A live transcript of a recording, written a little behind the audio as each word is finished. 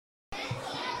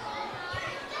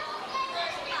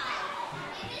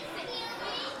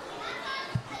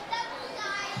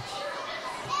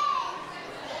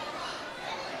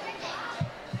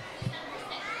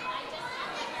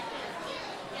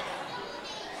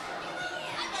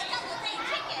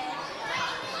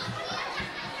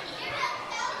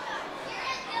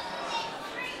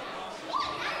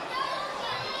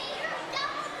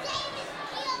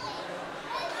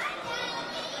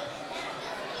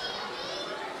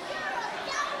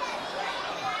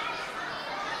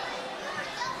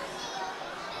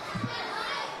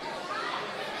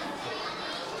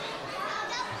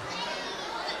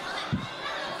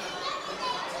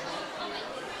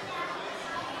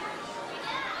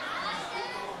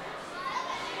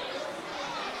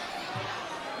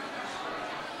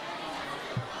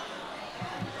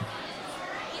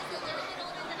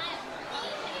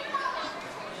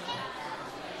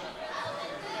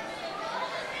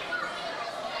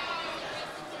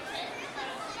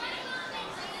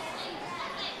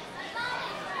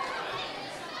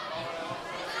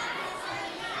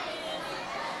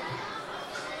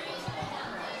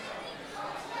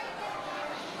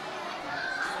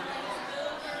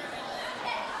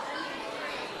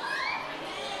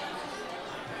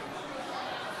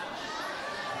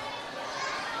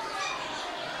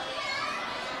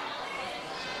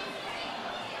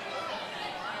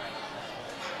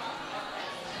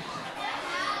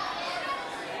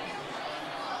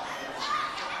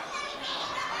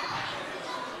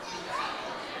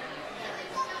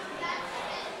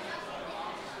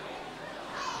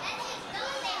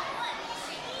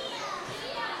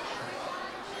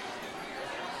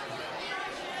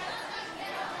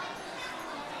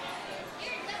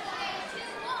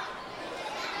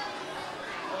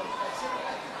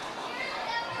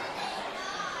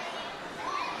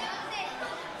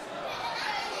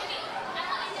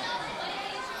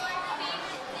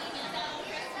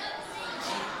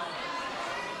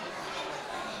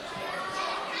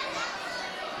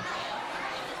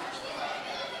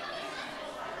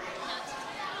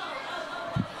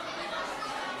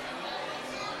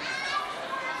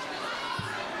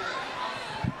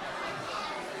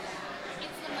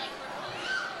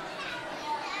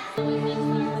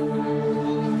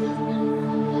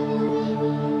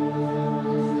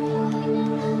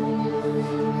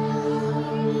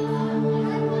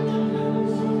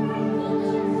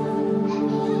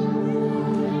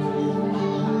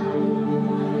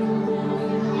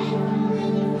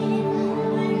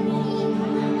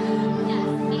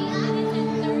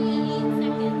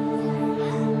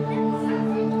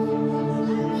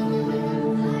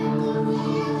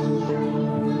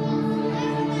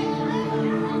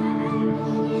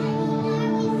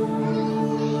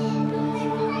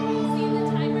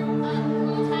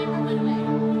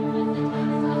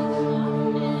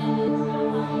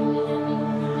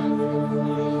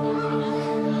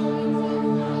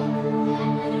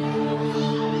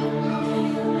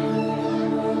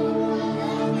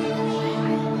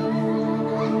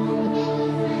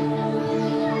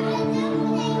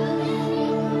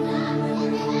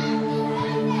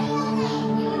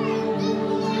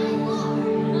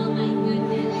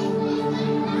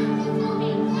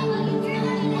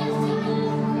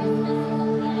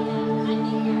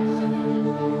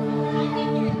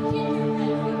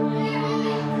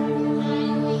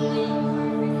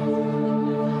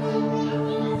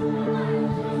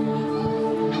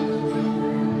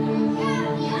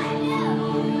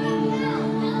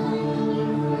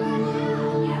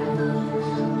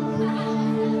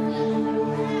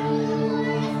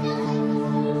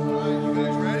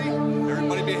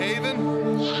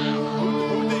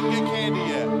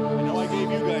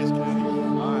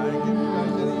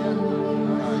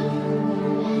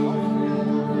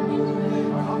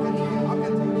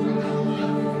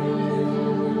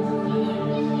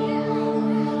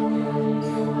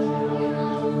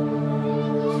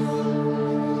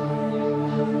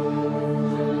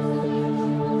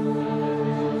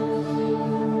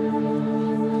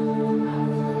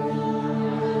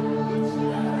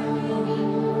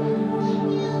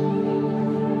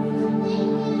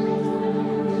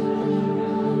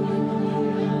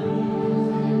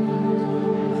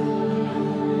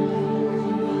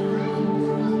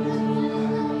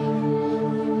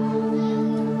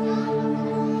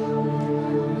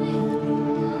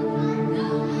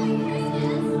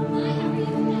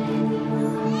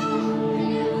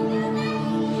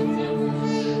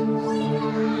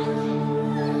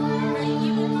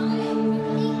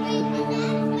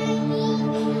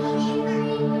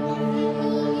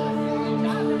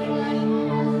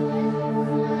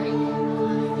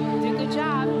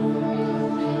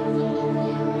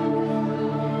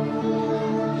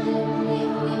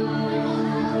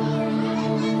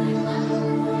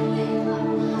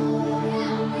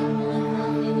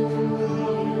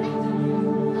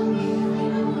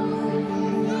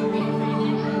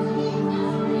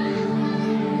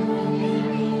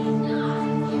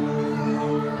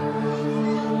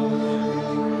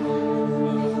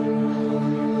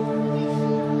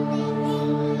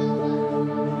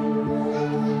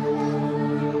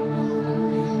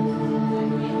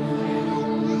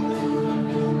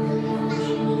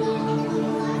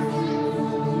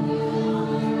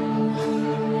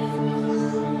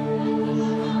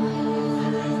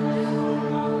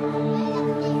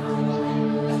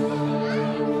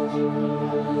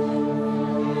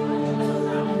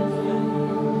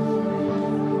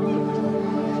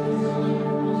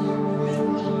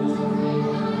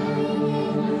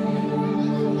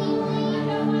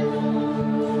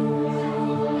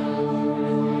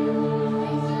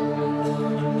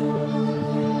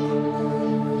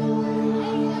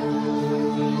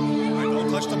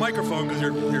microphone because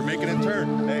you're making it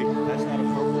turn. Hey, that's not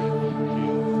appropriate.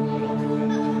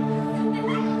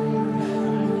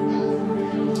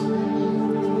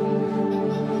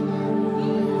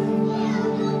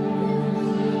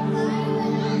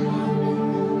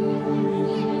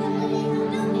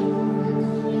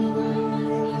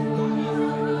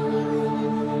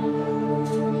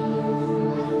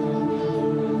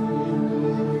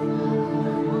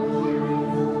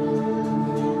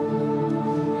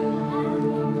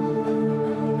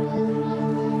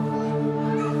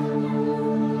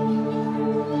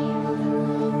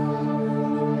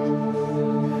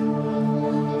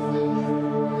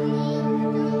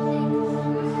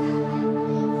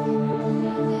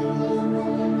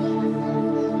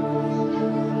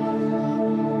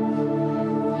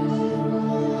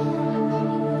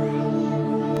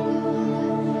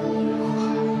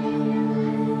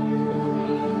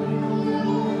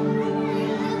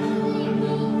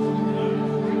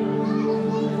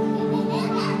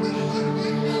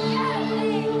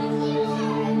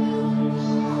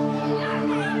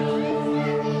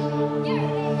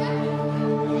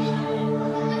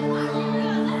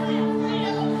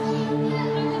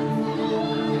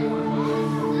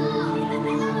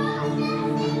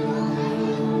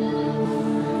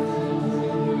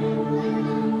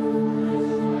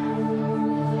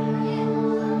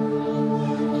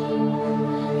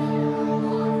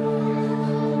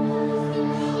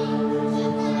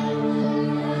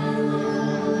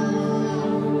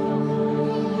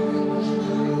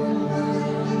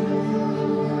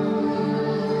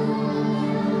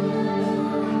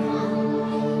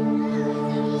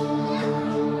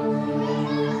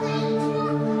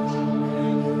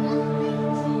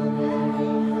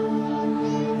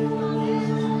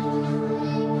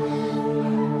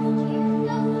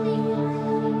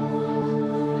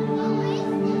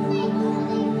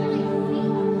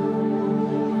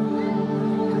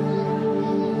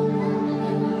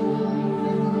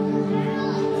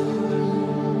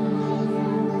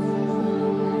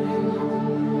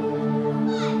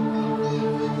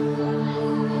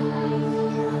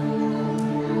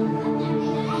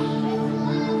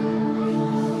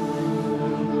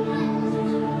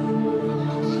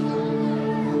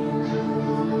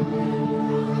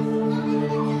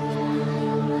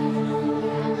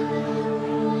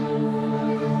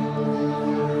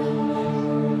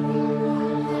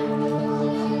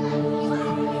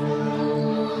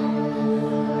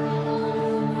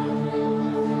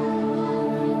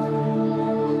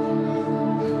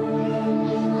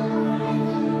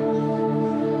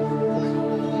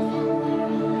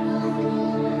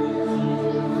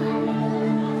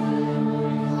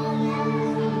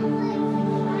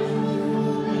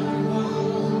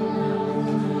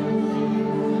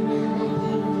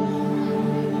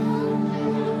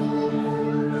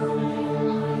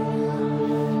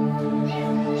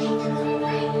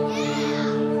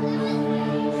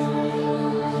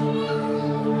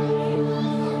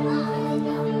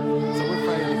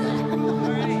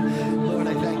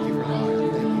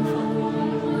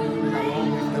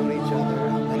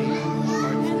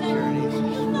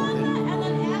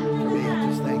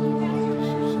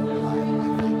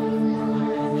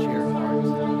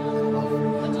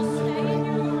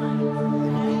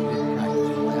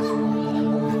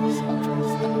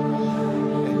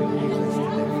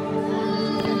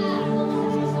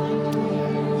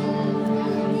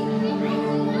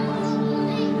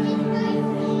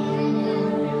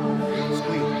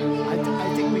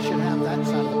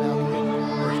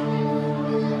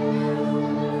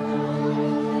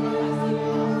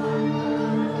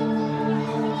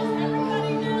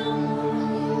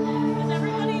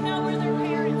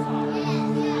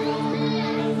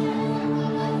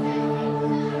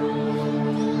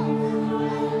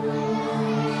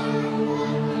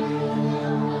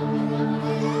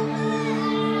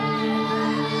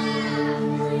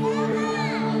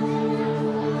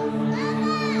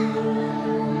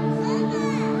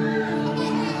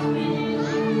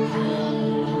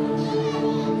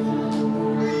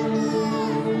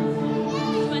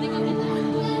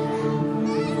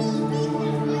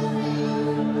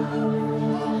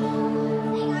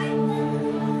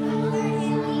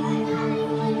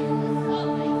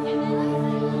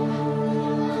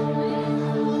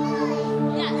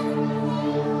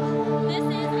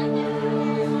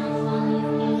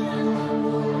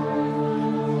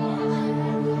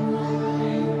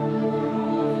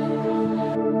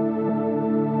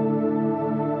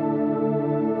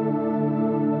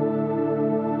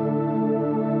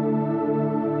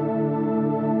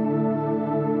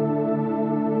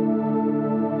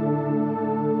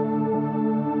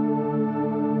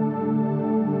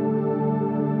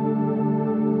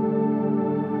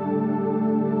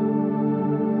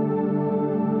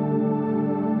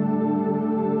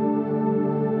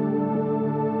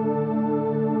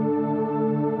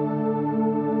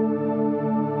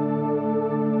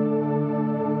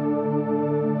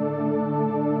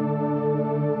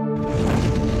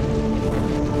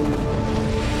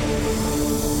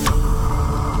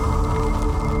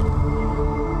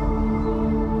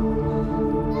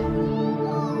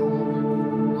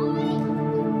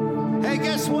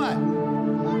 what?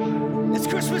 It's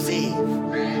Christmas Eve.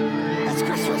 It's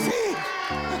Christmas Eve.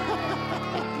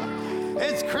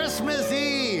 It's Christmas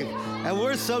Eve. And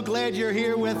we're so glad you're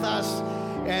here with us.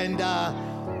 And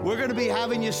we're going to be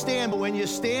having you stand. But when you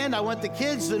stand, I want the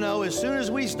kids to know as soon as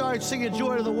we start singing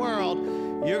Joy to the World,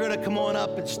 you're going to come on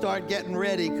up and start getting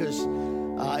ready, because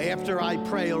after I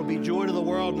pray, it'll be Joy to the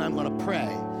World, and I'm going to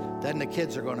pray. Then the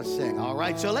kids are going to sing. All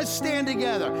right, so let's stand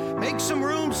together. Make some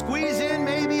room, squeeze in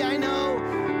maybe. I know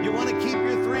you want to keep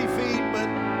your 3 feet, but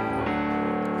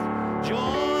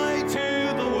joy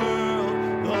to the world,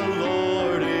 the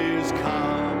Lord is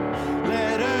come.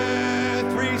 Let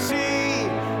earth receive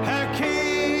her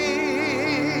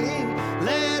King.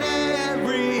 Let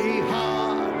every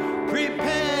heart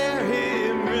prepare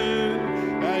him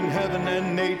room, and heaven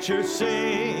and nature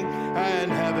sing,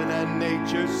 and heaven and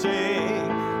nature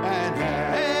sing. And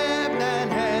heaven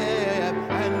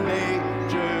and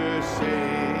nature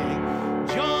sing.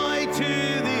 Joy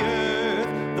to the earth,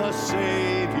 the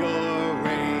Savior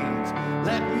reigns.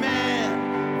 Let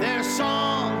men their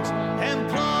songs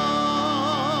employ,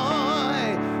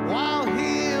 while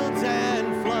hills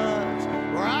and floods,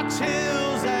 rocks,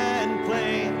 hills and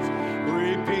plains,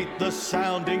 repeat the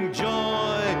sounding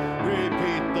joy,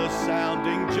 repeat the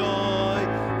sounding joy,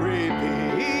 repeat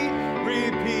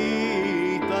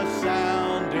the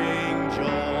sounding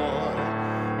joy.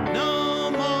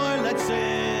 No more let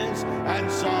sins and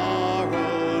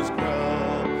sorrows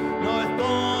grow, nor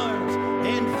thorns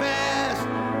infest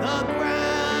the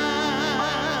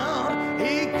ground.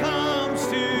 He comes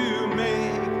to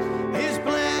make his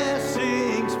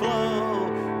blessings flow,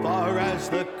 far as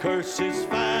the curse is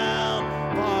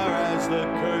found, far as the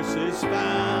curse is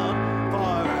found,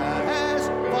 far as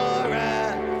the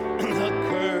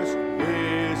curse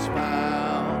is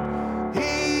found.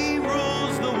 He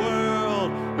rules the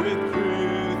world with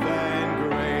truth and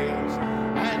grace,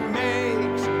 and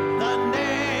makes the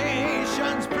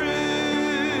nations prove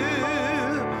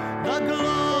the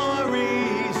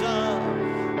glories of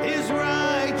his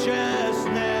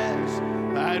righteousness,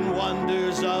 and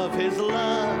wonders of his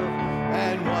love,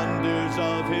 and wonders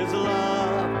of his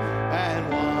love, and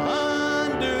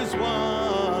wonders of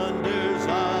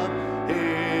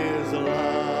his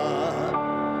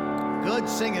love. Good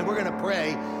singing. We're going to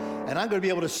pray, and I'm going to be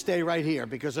able to stay right here,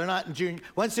 because they're not in junior.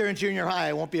 Once they're in junior high,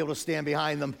 I won't be able to stand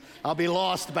behind them. I'll be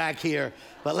lost back here.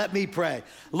 But let me pray.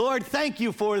 Lord, thank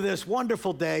you for this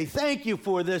wonderful day. Thank you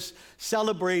for this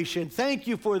celebration. Thank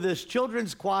you for this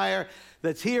children's choir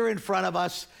that's here in front of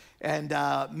us. And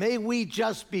may we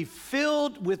just be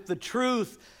filled with the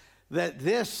truth that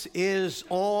this is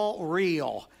all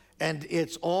real, and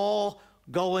it's all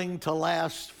going to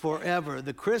last forever.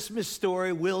 The Christmas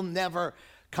story will never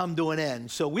come to an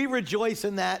end. So we rejoice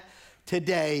in that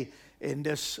today in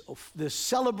this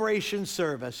celebration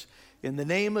service. In the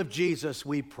name of Jesus,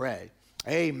 we pray.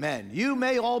 Amen. You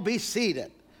may all be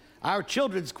seated. Our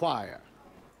children's choir.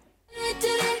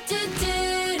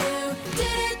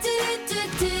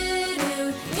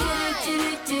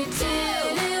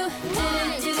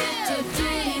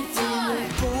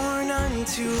 Born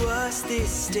unto us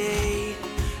this day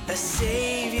a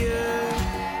Savior,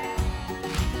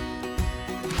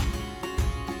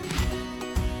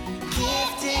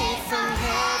 gifted from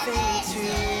heaven to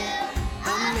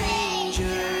a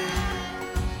manger.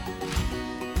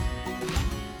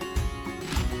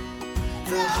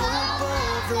 The hope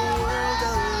of the world,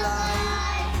 a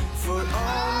light for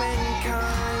all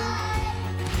mankind.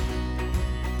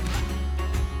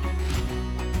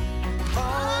 All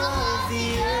of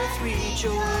the earth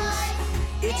rejoice,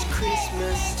 it's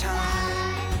Christmas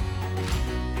time.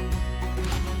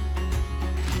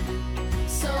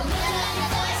 So lift up your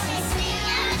voice and sing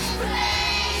out His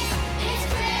praise. It's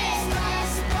Christmas,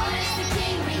 born is the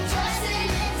King, rejoicing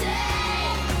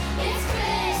today. It's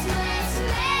Christmas,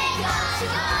 make our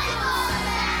joyful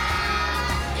sound.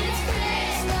 It's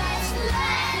Christmas,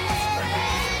 let His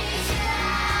praise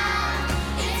resound.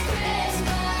 It's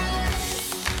Christmas.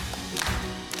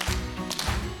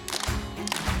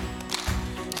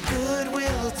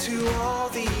 Goodwill to all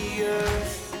the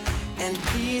earth and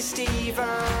peace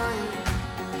divine.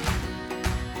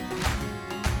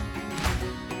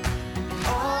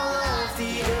 All of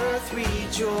the earth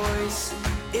rejoice,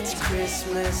 it's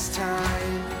Christmas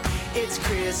time. It's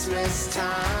Christmas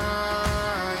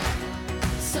time.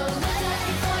 So lift up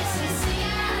your voice and sing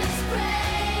out His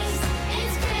praise.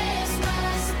 It's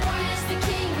Christmas, born is the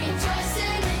King,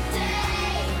 rejoicing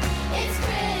today. It's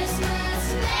Christmas,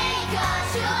 make our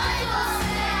joyful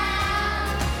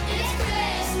sound. It's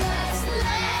Christmas,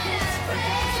 let His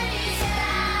praise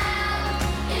resound.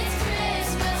 It's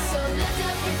Christmas, so lift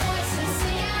up your voice and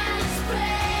sing out His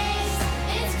praise.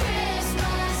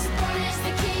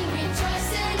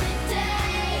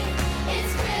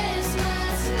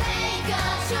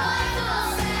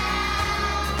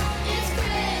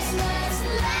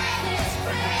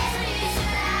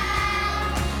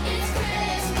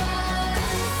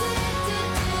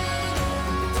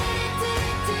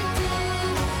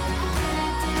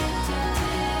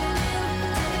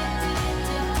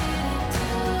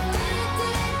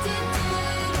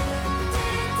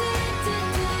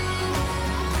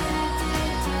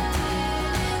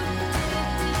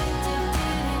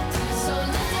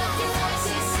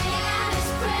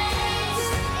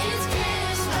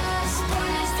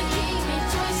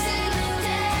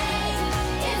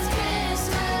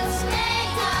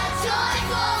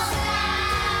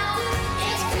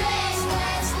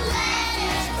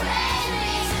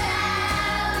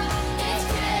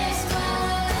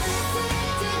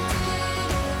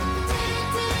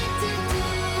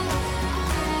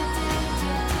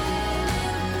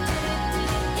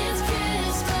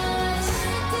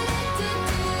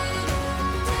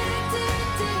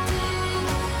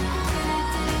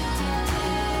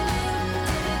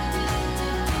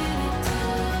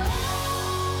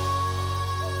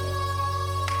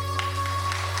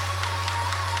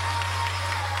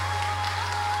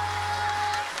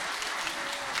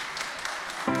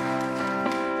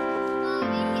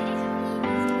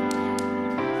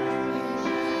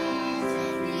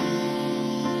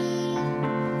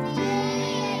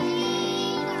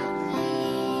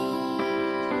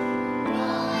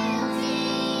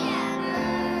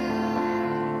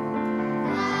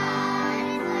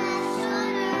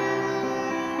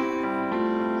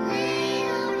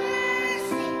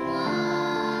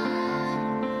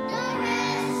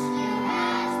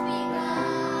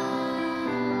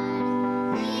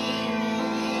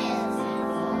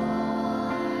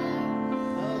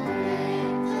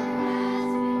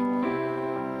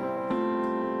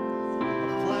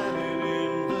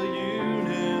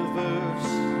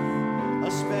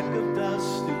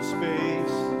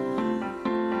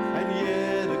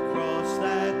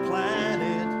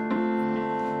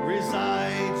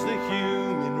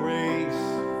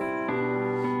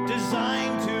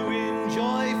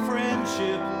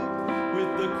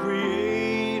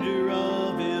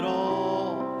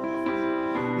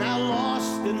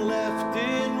 left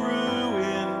in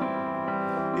ruin,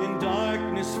 in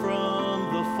darkness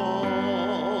from the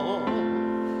fall.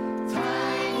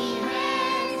 Tiny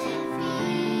hands and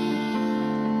feet,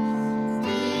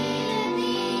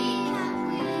 dearly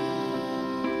complete.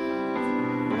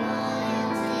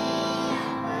 Royalty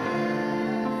at birth,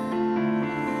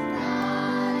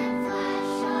 God in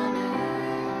flesh on earth.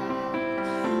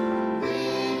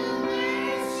 Little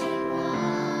mercy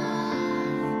won,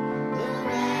 the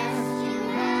rescue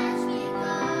has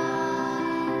begun.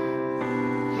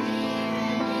 Here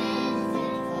in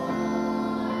infant form,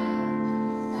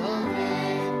 the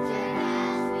victor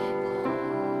has been born.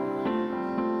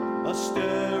 A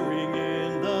stirring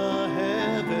in the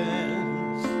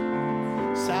heavens,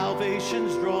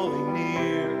 salvation's drawing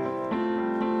near.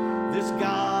 This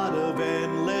God of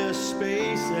endless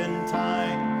space and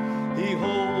time, he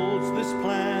holds this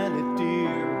planet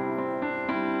dear.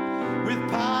 With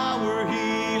power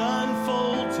he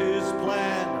unfolds his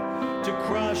plan to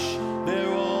crush their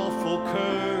awful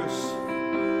curse.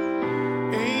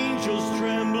 Angels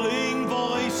trembling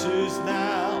voices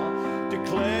now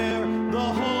declare the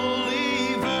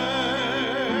holy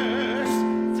verse.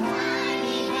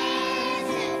 Tiny hands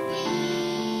and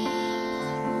feet,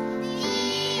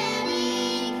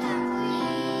 dearly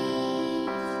complete.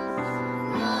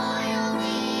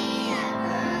 Royalty at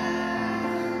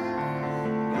birth,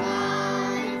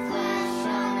 God in flesh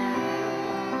on earth.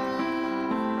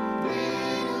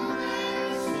 Little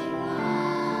mercy won,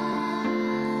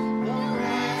 the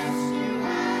rescue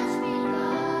has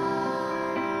begun.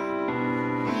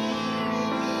 Here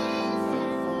in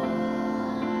infant form,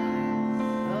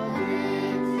 the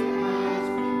victor has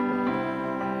been born.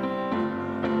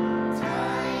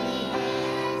 Tiny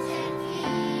hands and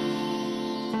feet,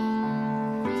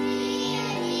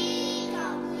 dearly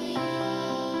complete.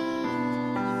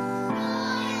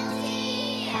 Royalty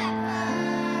at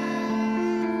birth,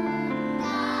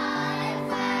 God in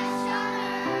flesh on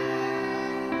earth.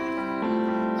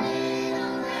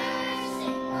 Little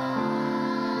mercy won,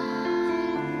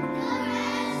 the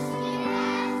rescue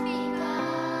has begun.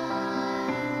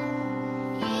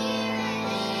 Here in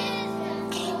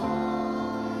infant form,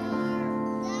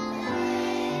 the victor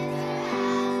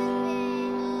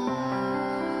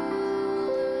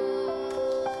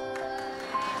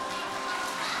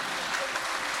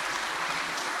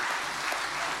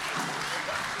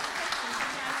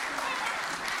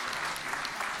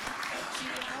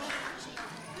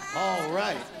All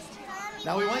right.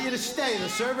 Now we want you to stay. The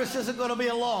service isn't going to be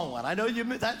a long one. I know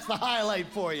that's the highlight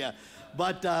for you.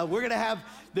 But we're going to have,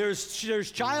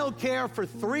 there's child care for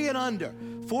 3 and under.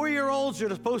 4-year-olds are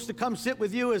supposed to come sit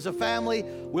with you as a family.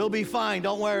 We'll be fine.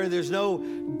 Don't worry. There's no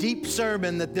deep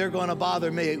sermon that they're going to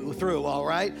bother me through, all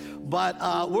right? But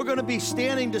we're going to be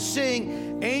standing to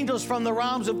sing Angels from the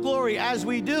Realms of Glory. As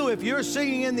we do, if you're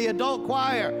singing in the adult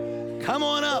choir, come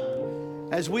on up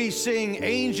as we sing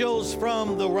Angels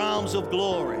from the Realms of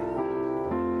Glory.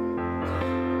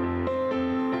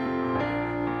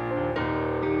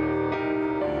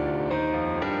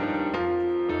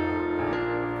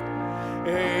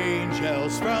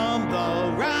 Angels from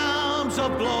the realms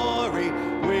of glory,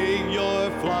 wing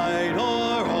your flight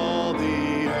o'er all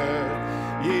the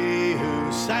earth. Ye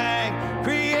who sang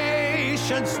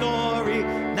creation's story,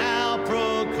 now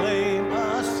proclaim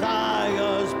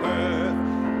Messiah's birth.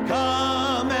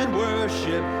 Come and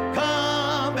worship,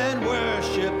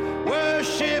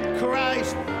 worship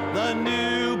Christ, the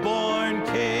newborn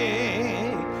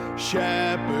King.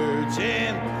 Shepherds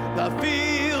in the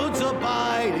fields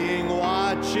abiding,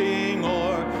 watching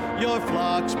o'er your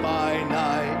flocks by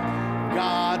night.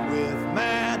 God with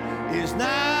man is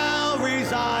now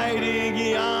residing,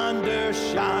 yonder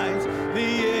shines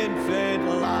the infant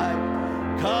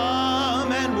light.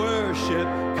 Come and worship,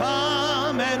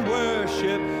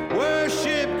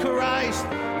 worship Christ,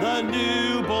 the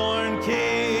newborn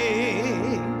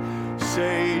King.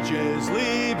 Sages,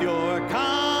 leave your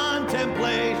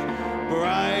contemplation,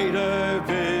 brighter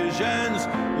visions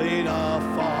lean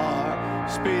afar.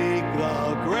 Speak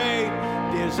the great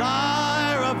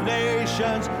desire of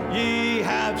nations, ye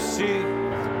have seen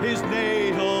his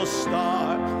natal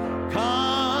star.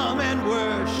 Come and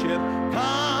worship,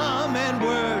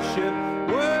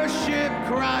 worship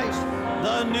Christ,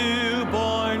 the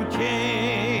newborn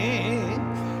King.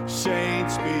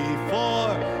 Saints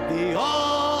before the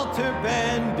altar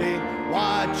bending,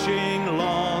 watching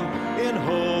long in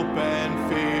hope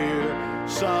and fear.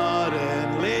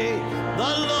 Suddenly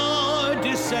the Lord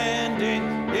descending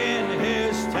in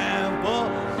his temple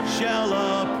shall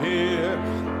appear.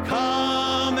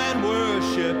 Come and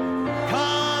worship,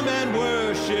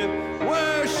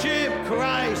 worship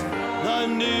Christ, the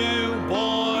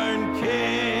newborn King.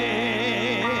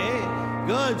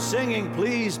 singing,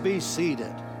 please be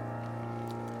seated.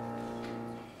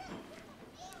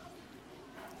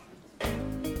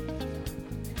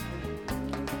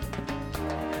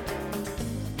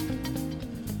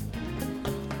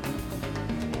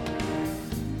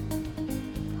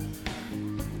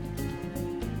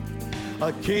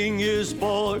 A king is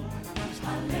born.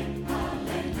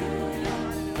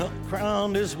 A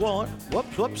crown is worn.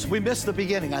 Whoops, we missed the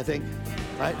beginning, I think.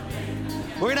 Right?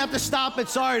 We're gonna have to stop it.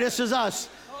 Sorry, this is us.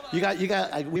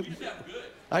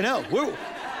 I know.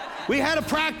 We had a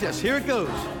practice. Here it goes.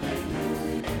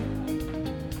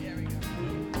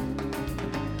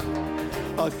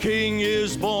 A king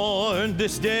is born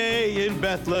this day in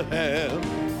Bethlehem.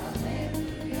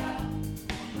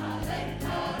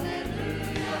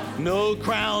 No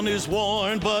crown is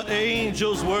worn, but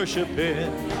angels worship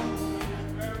him.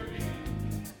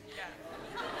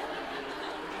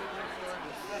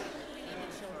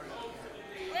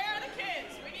 Where are the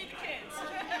kids? We need the kids.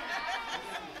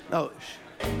 No,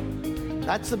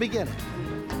 that's the beginning.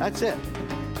 That's it.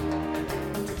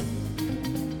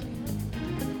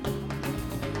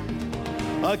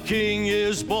 A king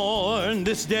is born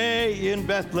this day in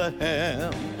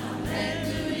Bethlehem.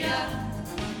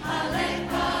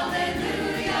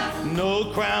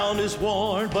 No crown is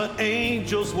worn, but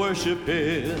angels worship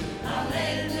him.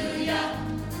 Hallelujah,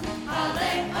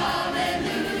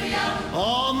 hallelujah.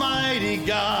 Almighty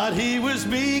God, he was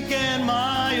meek and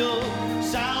mild.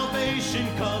 Salvation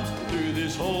comes through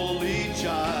this holy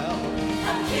child.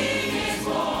 A king is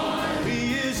born.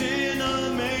 He is in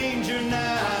a manger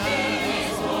now. A king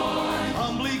is born.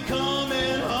 Humbly come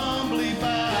and humbly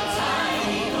bow. A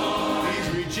tiny Lord. He's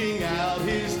reaching out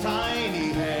his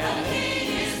tiny hand. A king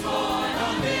is born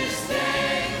on this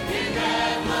day in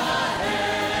Bethlehem.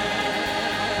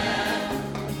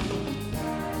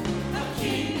 A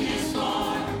king is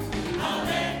born.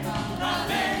 Hallelujah.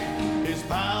 His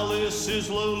palace is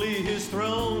lowly, his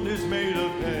throne is made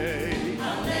of hay.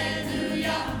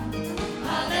 Hallelujah.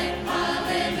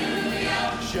 Hallelujah.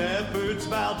 Shepherds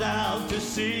bow down to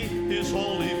see his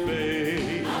holy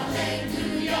face.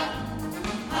 Hallelujah.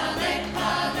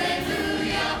 Hallelujah.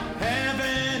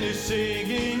 Heaven is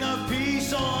singing of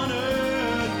peace on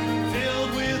earth,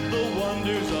 filled with the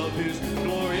wonders of his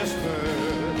glorious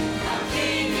birth. A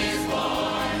king is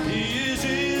born. He is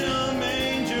in a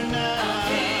manger now. A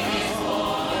king is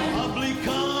born. Humbly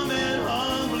come and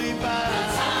humbly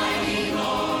bow. Tiny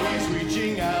Lord. He's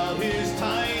reaching out his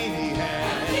tiny hand.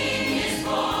 A king is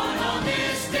born on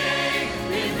this day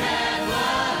in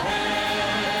Bethlehem.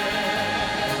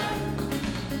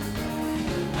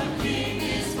 A king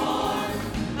is born.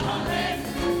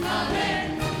 Hallelujah.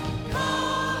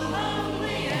 Come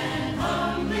humbly and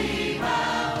humbly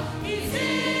bow. He's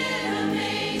in a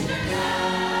manger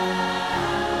now.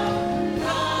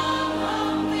 Come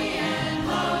humbly and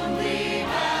humbly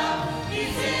bow.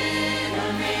 He's in a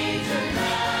manger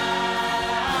now.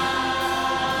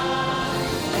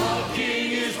 A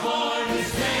king is born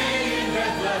this day in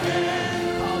Bethlehem.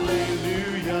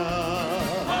 Hallelujah.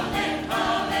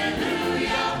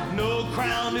 Hallelujah. No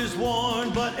crown is worn,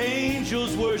 but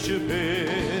angels worship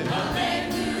him.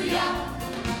 Hallelujah.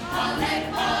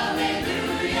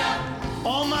 Hallelujah.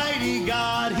 Almighty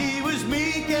God, he was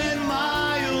meek and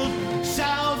mild.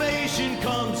 Salvation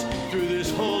comes through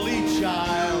this holy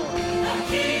child. A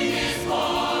king is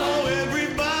born. Oh,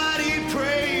 everybody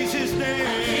praise his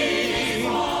name.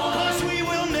 'Cause we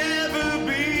will never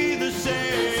be the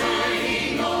same.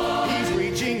 Tiny Lord. He's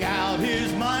reaching out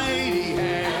his mighty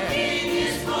hand. King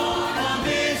is born On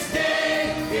this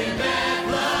day in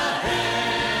Bethlehem.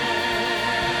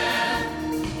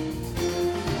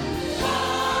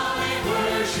 Come and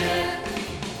worship.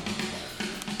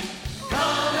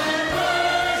 Come and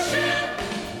worship.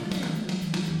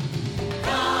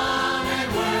 Come and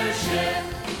worship.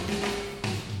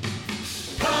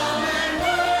 Come and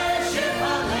worship.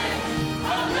 Hallelujah.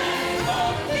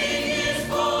 Our King is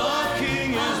born. Our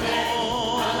King is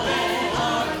born.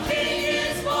 Our King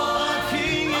is born. Our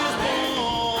King is born.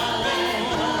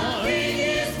 Our King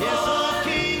is Yes, born. our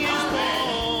King is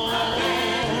born.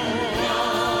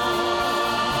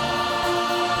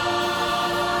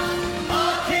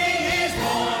 Our King is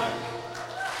born.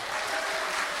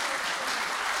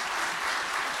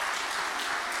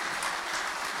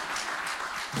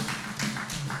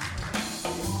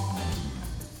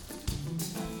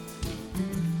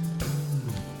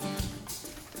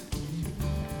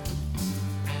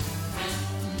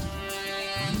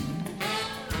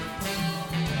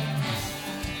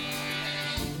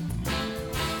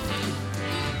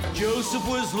 Joseph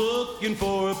was looking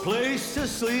for a place to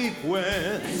sleep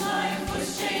when, His life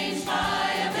was changed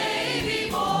by a baby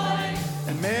boy.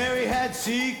 And Mary had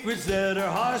secrets that her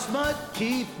heart might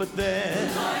keep, but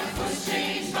then Life was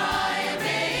changed by a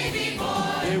baby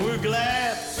boy. they were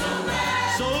glad, So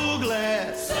glad, so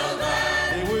glad. so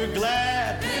glad. They were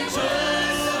glad, so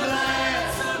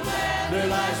glad. So glad. Their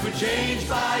lives were changed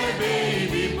by a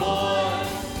baby boy.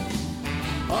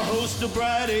 A host of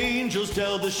bright angels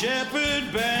tell the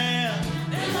shepherd band.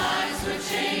 Their lives were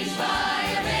changed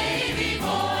by a baby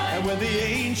boy. And when the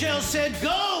angel said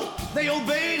go, they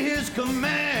obeyed his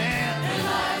command. Their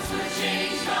lives were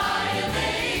changed by a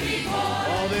baby boy.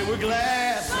 Oh, they were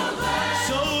glad, So glad,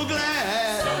 so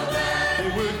glad. so glad.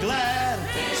 They were glad,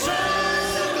 so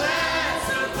glad.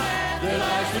 So glad. Their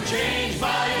lives were changed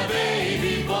by a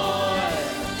baby boy.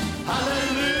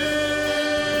 Hallelujah,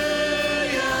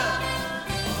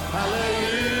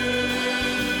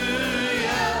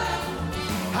 hallelujah,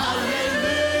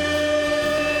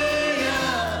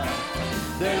 hallelujah.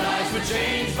 Their lives were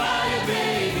changed by a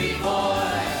baby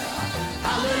boy.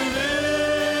 Hallelujah,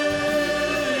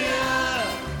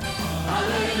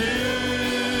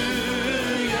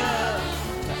 hallelujah,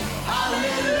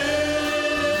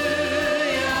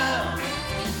 hallelujah.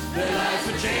 Their lives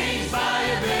were changed by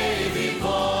a baby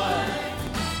boy.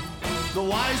 The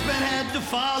wise men had to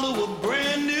follow a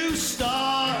brand new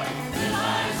star. Their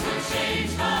lives were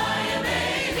changed by a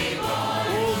baby boy.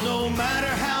 Oh, no matter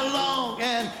how long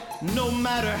and no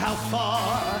matter how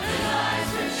far. Their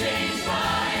lives were changed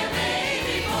by a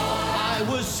baby boy. I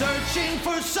was searching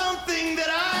for something that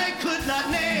I could not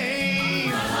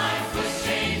name. My life was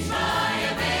changed by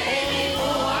a baby boy.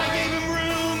 Oh, I gave him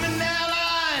room and now I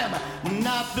am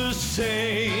not the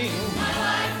same. My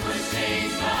life was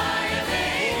changed by a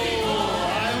baby boy.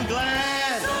 Oh, I'm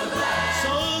glad, So glad,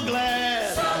 so glad.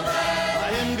 so glad. I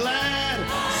am glad,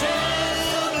 so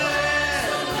glad.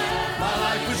 My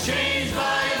life was changed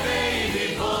by a baby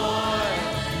boy.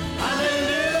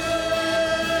 Hallelujah,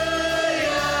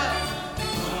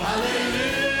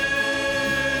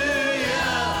 hallelujah,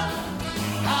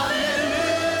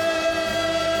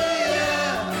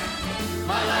 hallelujah.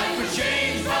 My life was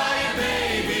changed by a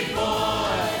baby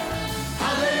boy.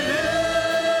 Hallelujah,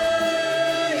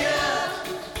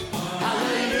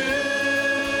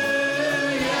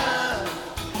 hallelujah,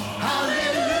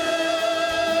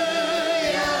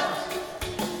 hallelujah.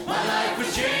 My life was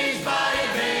changed by a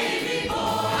baby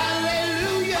boy.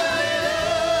 Hallelujah.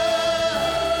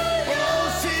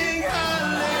 Oh, sing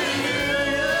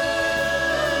hallelujah.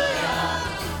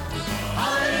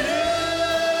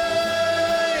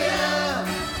 Hallelujah.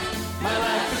 My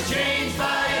life was changed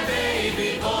by a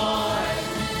baby boy.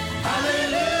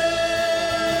 Hallelujah.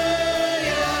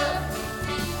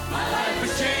 My life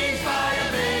was changed by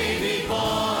a baby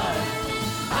boy.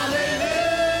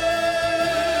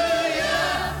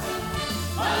 Hallelujah.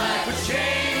 My life was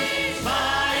changed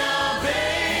by a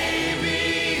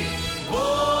baby boy.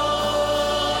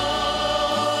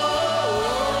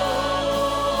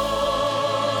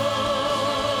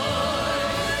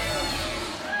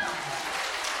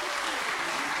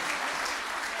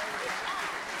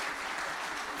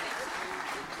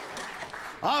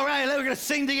 All right, we're going to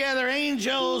sing together,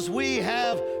 Angels We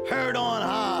Have Heard on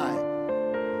High.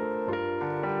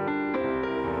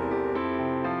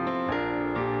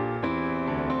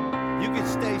 You can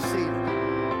stay seated.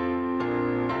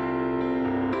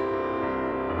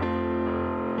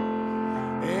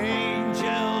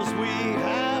 Angels we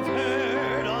have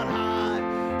heard on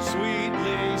high,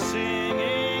 sweetly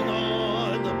singing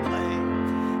o'er the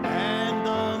plain, and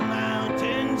the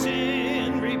mountains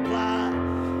in reply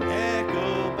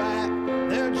echo back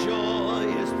their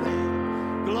joyous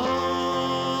plain.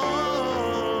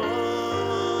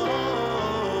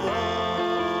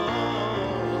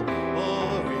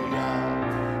 Gloria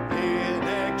in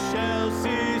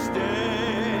excelsis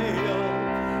Deo.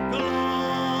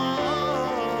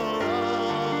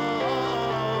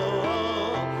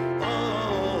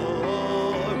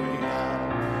 Gloria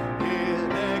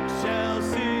in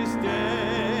excelsis Deo.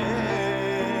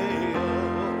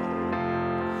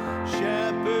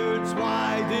 Shepherds,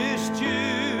 why this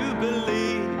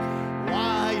jubilee?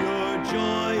 Why your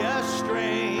joyous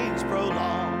strains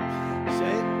prolong?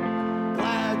 Say,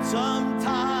 gladsome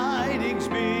tidings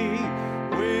be,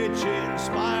 which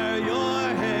inspire your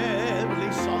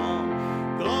heavenly song.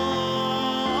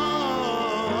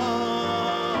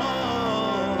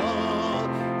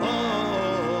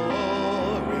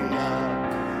 Gloria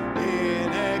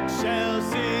in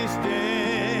excelsis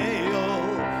Deo.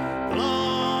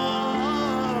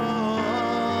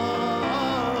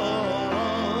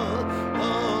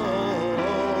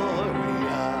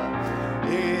 Gloria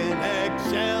in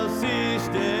excelsis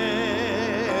Deo.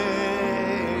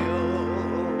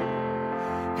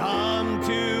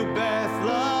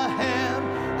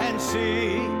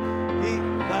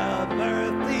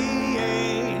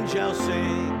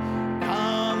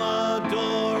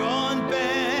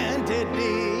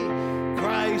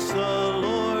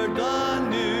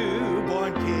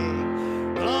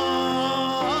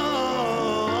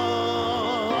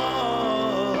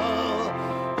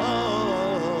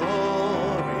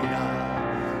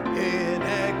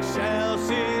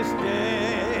 excelsis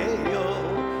Deo.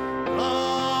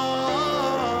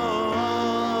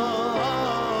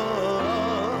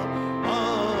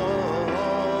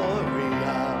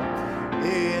 Gloria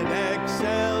in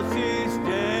excelsis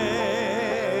Deo.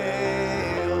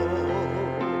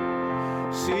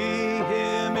 See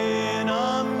him in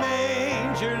a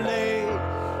manger laid,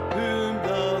 whom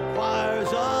the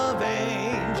choirs of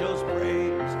angels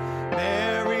praise.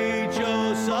 Mary,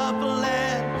 Joseph,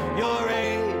 lend your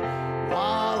aid,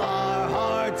 while our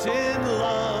hearts in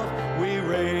love we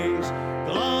raise.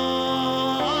 Gloria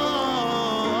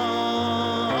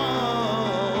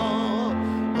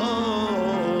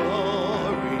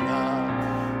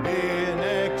in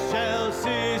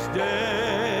excelsis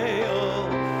Deo.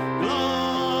 Gloria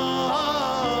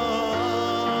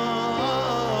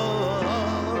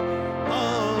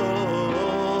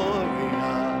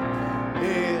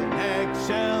in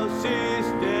excelsis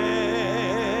Deo.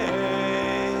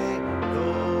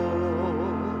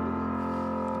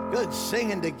 Good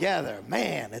singing together.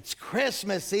 Man, it's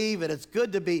Christmas Eve, and it's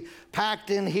good to be packed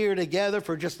in here together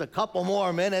for just a couple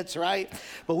more minutes, right?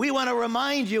 But we want to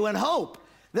remind you and hope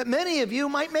that many of you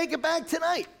might make it back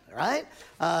tonight, right?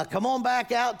 Come on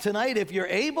back out tonight if you're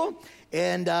able.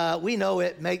 And we know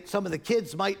some of the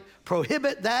kids might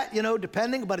prohibit that,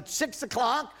 depending, but it's 6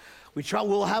 o'clock.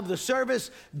 We'll have the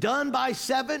service done by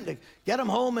 7 to get them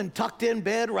home and tucked in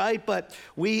bed, right? But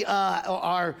we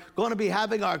are going to be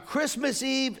having our Christmas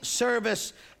Eve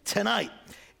service tonight.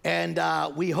 And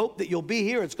we hope that you'll be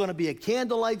here. It's going to be a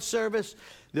candlelight service.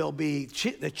 There'll be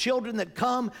the children that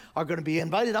come are going to be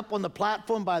invited up on the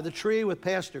platform by the tree with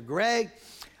Pastor Greg.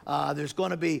 There's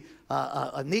going to be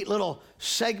a neat little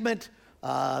segment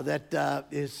that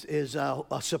is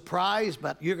a surprise,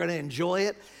 but you're going to enjoy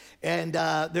it. And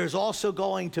there's also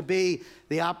going to be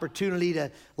the opportunity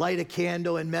to light a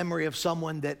candle in memory of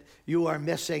someone that you are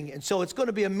missing. And so it's going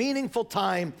to be a meaningful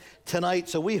time tonight.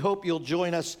 So we hope you'll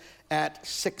join us at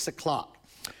 6 o'clock.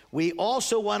 We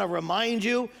also want to remind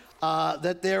you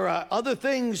that there are other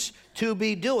things to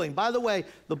be doing. By the way,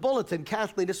 the bulletin,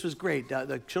 Kathleen, this was great.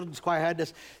 The children's choir had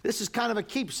this. This is kind of a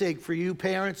keepsake for you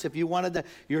parents. If you wanted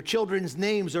your children's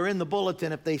names are in the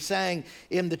bulletin if they sang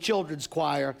in the children's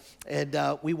choir. And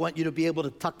we want you to be able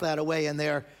to tuck that away in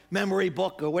their memory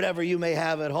book or whatever you may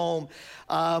have at home.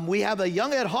 We have a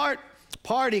Young at Heart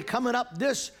party coming up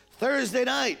this Thursday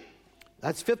night.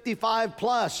 That's 55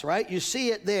 plus, right? You see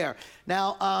it there.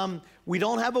 Now, we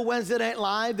don't have a Wednesday Night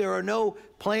Live. There are no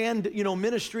planned,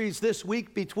 ministries this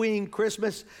week between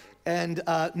Christmas and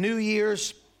New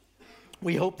Year's.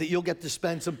 We hope that you'll get to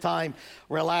spend some time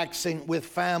relaxing with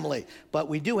family. But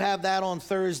we do have that on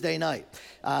Thursday night.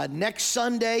 Next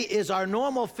Sunday is our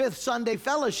normal Fifth Sunday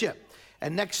fellowship.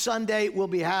 And next Sunday, we'll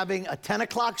be having a 10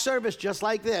 o'clock service just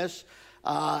like this.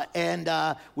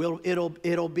 It'll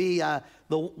be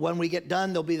when we get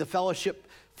done, there'll be the fellowship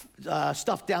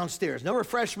stuff downstairs. No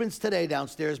refreshments today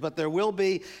downstairs, but there will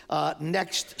be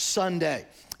next Sunday.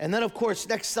 And then, of course,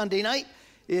 next Sunday night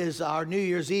is our New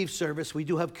Year's Eve service. We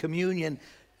do have communion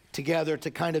together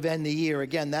to kind of end the year.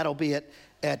 Again, that'll be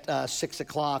at 6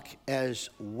 o'clock as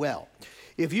well.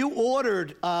 If you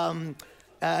ordered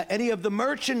any of the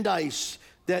merchandise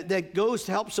that goes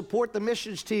to help support the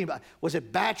missions team. Was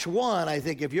it batch 1, I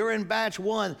think? If you're in batch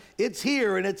 1, it's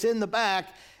here and it's in the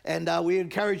back. And we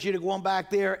encourage you to go on back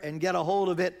there and get a hold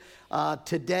of it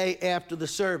today after the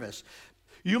service.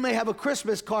 You may have a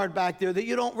Christmas card back there that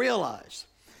you don't realize.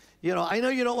 I know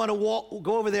you don't want to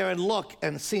go over there and look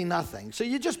and see nothing. So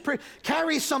you just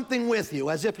carry something with you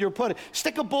as if you're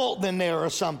stick a bolt in there or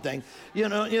something. You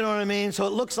know what I mean? So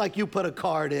it looks like you put a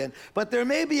card in. But there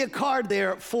may be a card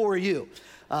there for you.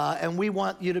 And we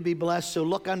want you to be blessed, so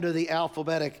look under the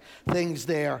alphabetic things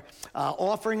there.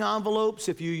 Offering envelopes,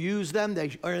 if you use them,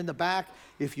 they are in the back.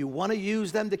 If you want to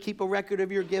use them to keep a record of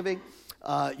your giving,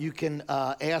 you can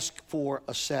ask for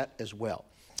a set as well.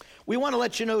 We want to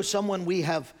let you know someone we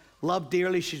have loved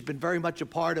dearly. She's been very much a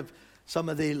part of some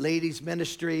of the ladies'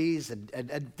 ministries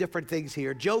and different things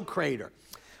here. Joe Crater.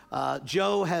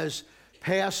 Joe has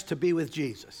passed to be with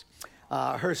Jesus.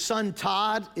 Her son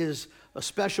Todd is a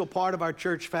special part of our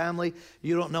church family.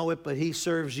 You don't know it, but he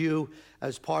serves you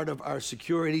as part of our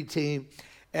security team.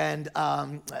 And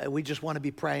we just want to be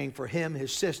praying for him,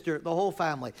 his sister, the whole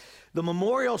family. The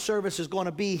memorial service is going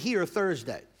to be here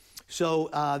Thursday. So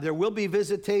there will be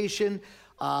visitation,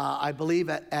 I believe,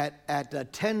 at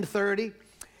 10:30,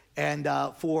 and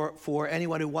for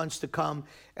anyone who wants to come.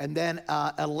 And then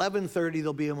at 11:30,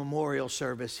 there'll be a memorial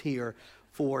service here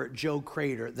for Joe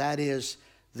Crater. That is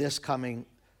this coming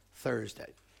Thursday.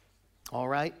 All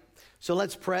right? So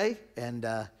let's pray and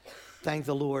thank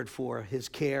the Lord for his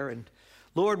care. And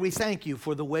Lord, we thank you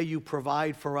for the way you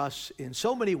provide for us in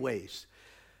so many ways.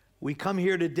 We come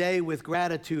here today with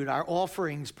gratitude. Our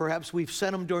offerings, perhaps we've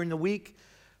sent them during the week.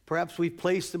 Perhaps we've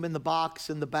placed them in the box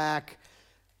in the back.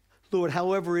 Lord,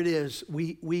 however it is,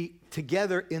 we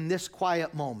together in this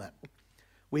quiet moment,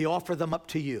 we offer them up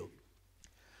to you.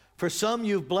 For some,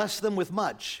 you've blessed them with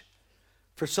much.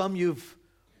 For some, you've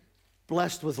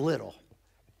blessed with little.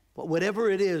 But whatever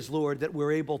it is, Lord, that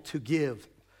we're able to give,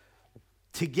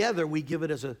 together we give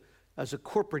it as a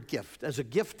corporate gift, as a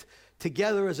gift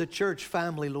together as a church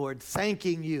family, Lord,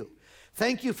 thanking you.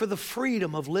 Thank you for the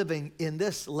freedom of living in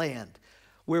this land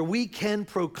where we can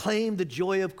proclaim the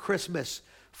joy of Christmas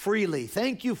freely.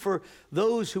 Thank you for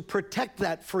those who protect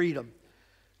that freedom,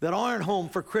 that aren't home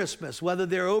for Christmas, whether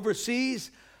they're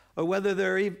overseas or whether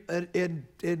they're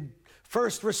in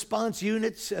first response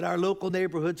units at our local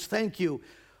neighborhoods. Thank you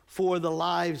for the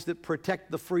lives that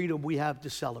protect the freedom we have to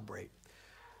celebrate.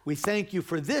 We thank you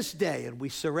for this day, and we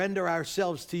surrender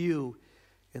ourselves to you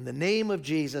in the name of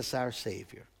Jesus, our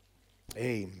Savior.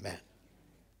 Amen.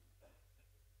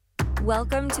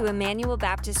 Welcome to Emmanuel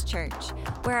Baptist Church,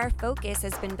 where our focus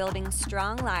has been building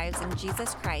strong lives in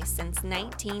Jesus Christ since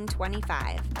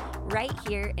 1925, right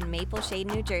here in Maple Shade,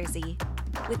 New Jersey.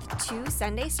 With 2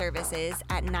 Sunday services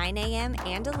at 9 a.m.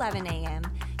 and 11 a.m.,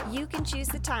 you can choose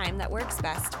the time that works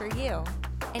best for you.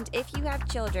 And if you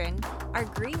have children, our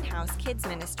Greenhouse Kids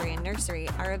Ministry and Nursery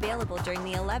are available during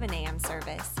the 11 a.m.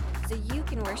 service, so you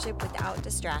can worship without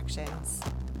distractions.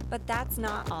 But that's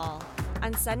not all.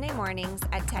 On Sunday mornings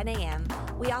at 10 a.m.,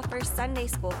 we offer Sunday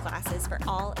school classes for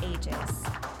all ages.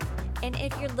 And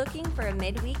if you're looking for a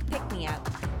midweek pick-me-up,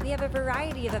 we have a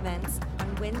variety of events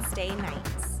on Wednesday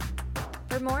nights.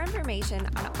 For more information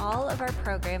on all of our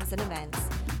programs and events,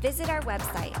 visit our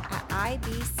website at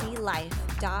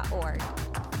ibclife.org.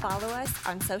 Follow us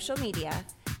on social media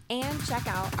and check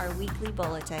out our weekly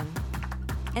bulletin.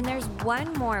 And there's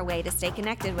one more way to stay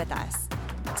connected with us.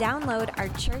 Download our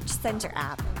Church Center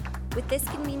app. With this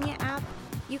convenient app,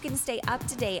 you can stay up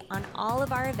to date on all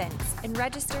of our events and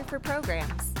register for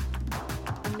programs.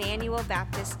 Emmanuel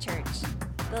Baptist Church,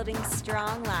 building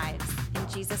strong lives in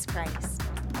Jesus Christ.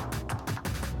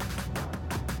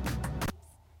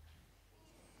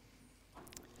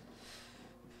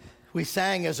 We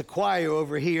sang as a choir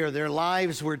over here, their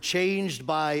lives were changed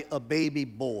by a baby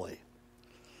boy.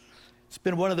 It's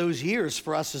been one of those years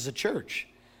for us as a church.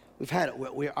 We've had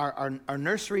it. Our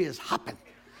nursery is hopping,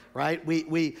 right?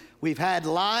 We've had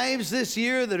lives this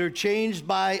year that are changed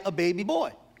by a baby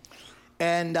boy.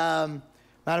 And matter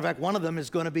of fact, one of them is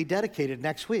going to be dedicated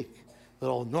next week.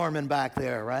 Little Norman back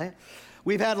there, right?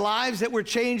 We've had lives that were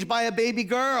changed by a baby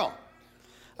girl.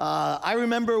 I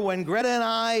remember when Greta and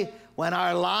I, when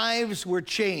our lives were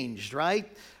changed, right?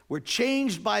 We're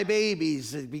changed by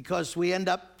babies because we end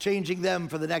up changing them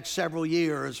for the next several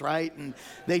years, right? And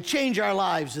they change our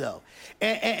lives, though.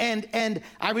 And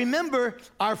I remember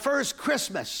our first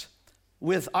Christmas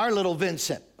with our little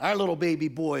Vincent, our little baby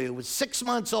boy who was 6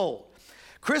 months old.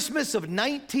 Christmas of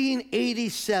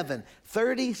 1987,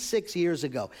 36 years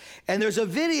ago. And there's a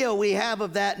video we have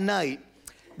of that night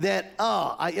that,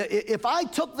 if I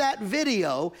took that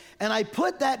video and I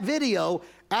put that video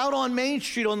out on Main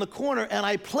Street on the corner and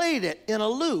I played it in a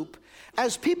loop,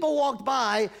 as people walked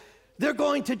by, they're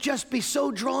going to just be so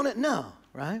drawn in. No,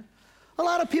 right? A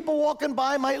lot of people walking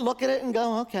by might look at it and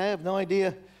go, okay, I have no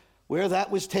idea where that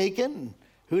was taken, and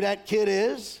who that kid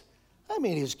is. I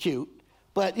mean, he's cute.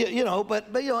 But, you know,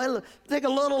 take a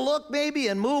little look maybe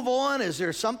and move on. Is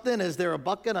there something? Is there a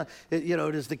bucket?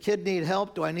 Does the kid need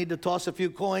help? Do I need to toss a few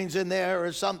coins in there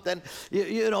or something?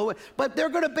 But they're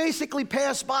going to basically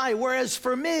pass by. Whereas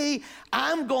for me,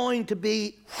 I'm going to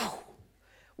be,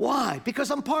 why? Because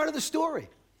I'm part of the story.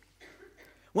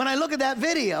 When I look at that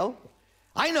video,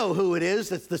 I know who it is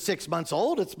that's the 6 months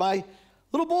old. It's my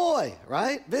little boy,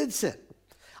 right? Vincent.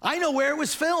 I know where it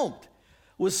was filmed.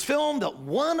 Was filmed at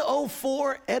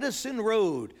 104 Edison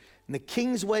Road in the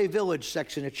Kingsway Village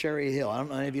section of Cherry Hill. I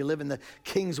don't know if you live in the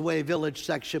Kingsway Village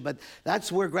section, but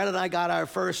that's where Greta and I got our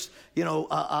first,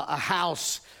 a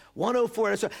house. 104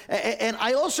 Edison. And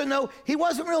I also know he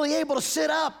wasn't really able to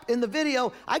sit up in the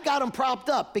video. I got him propped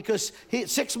up because he,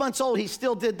 6 months old, he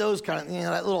still did those kind of,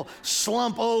 that little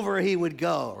slump over he would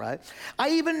go, right? I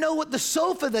even know what the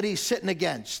sofa that he's sitting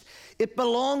against. It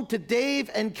belonged to Dave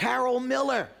and Carol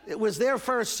Miller. It was their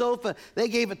first sofa. They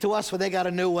gave it to us when they got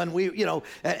a new one.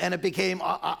 And it became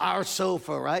our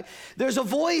sofa, right? There's a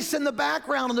voice in the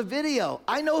background in the video.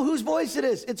 I know whose voice it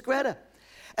is. It's Greta.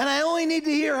 And I only need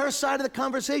to hear her side of the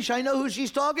conversation. I know who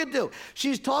she's talking to.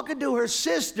 She's talking to her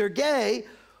sister, Gay,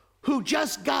 who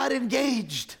just got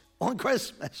engaged on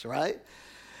Christmas, right?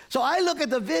 So I look at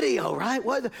the video, right?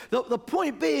 The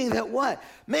point being that what?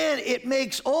 Man, it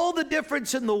makes all the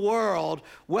difference in the world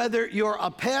whether you're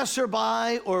a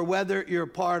passerby or whether you're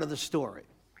part of the story.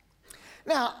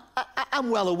 Now,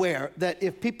 I'm well aware that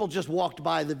if people just walked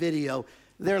by the video,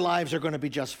 their lives are going to be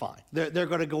just fine. They're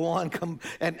going to go on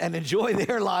and enjoy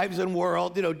their lives and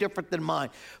world, different than mine.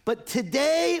 But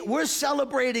today, we're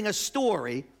celebrating a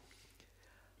story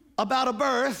about a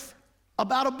birth,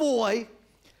 about a boy,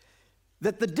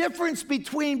 that the difference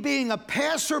between being a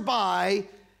passerby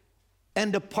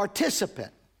and a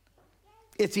participant,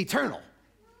 it's eternal.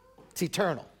 It's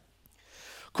eternal.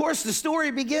 Of course, the story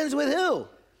begins with who?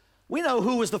 We know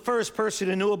who was the first person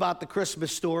who knew about the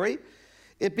Christmas story.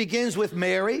 It begins with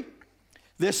Mary.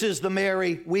 This is the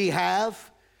Mary we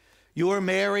have. Your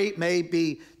Mary may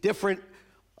be different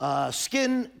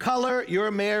skin color. Your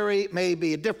Mary may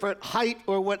be a different height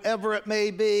or whatever it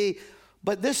may be.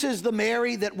 But this is the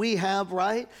Mary that we have,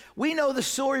 right? We know the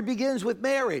story begins with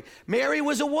Mary. Mary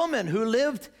was a woman who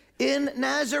lived in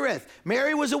Nazareth.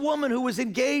 Mary was a woman who was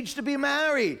engaged to be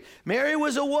married. Mary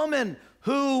was a woman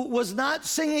who was not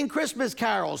singing Christmas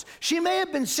carols. She may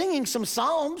have been singing some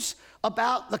psalms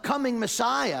about the coming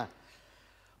Messiah,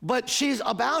 but she's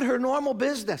about her normal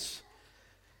business.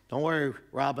 Don't worry,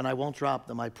 Robin, I won't drop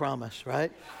them, I promise,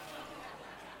 right?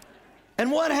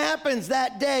 And what happens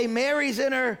that day? Mary's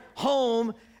in her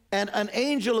home, and an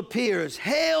angel appears.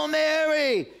 Hail,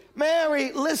 Mary!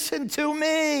 Mary, listen to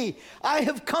me. I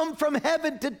have come from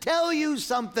heaven to tell you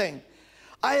something.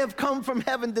 I have come from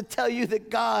heaven to tell you that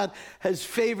God has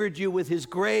favored you with his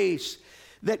grace,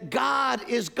 that God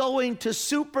is going to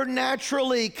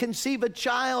supernaturally conceive a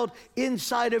child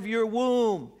inside of your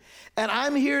womb. And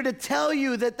I'm here to tell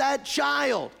you that that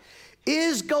child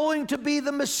is going to be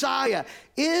the Messiah,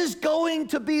 is going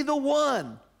to be the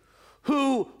one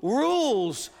who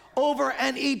rules over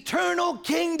an eternal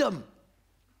kingdom.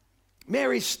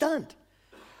 Mary's stunned.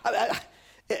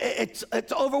 It's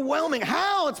overwhelming.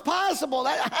 How? It's possible.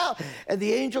 How? And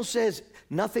the angel says,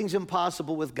 nothing's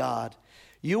impossible with God.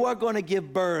 You are going to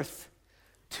give birth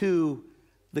to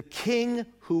the king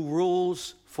who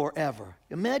rules forever.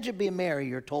 Imagine being Mary,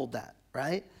 you're told that,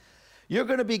 right? You're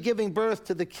going to be giving birth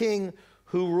to the king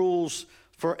who rules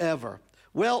forever.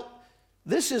 Well,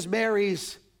 this is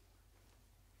Mary's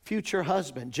future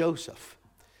husband, Joseph.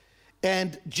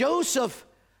 And Joseph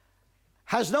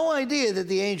has no idea that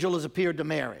the angel has appeared to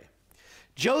Mary.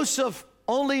 Joseph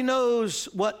only knows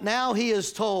what now he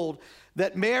is told,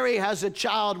 that Mary has a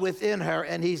child within her,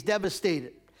 and he's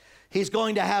devastated. He's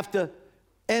going to have to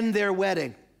end their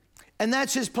wedding. And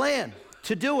that's his plan,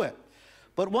 to do it.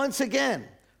 But once again,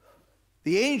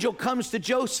 the angel comes to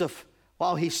Joseph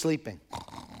while he's sleeping,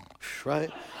 right?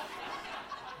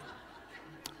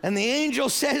 And the angel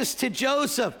says to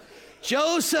Joseph,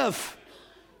 Joseph,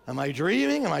 am I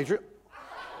dreaming?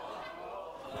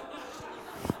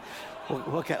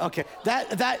 Okay.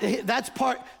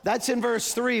 That's in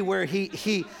verse 3 where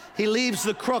he leaves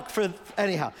the crook for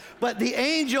anyhow. But the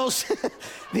angel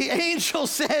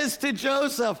says to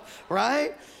Joseph,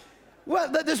 right?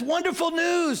 Well, this wonderful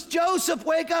news. Joseph,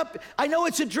 wake up. I know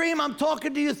it's a dream I'm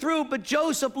talking to you through, but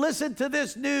Joseph, listen to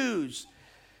this news.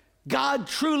 God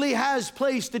truly has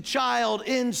placed a child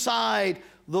inside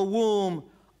the womb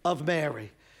of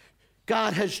Mary.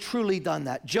 God has truly done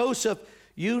that. Joseph,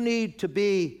 you need to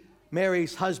be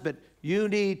Mary's husband. You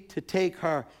need to take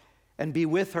her and be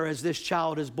with her as this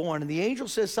child is born. And the angel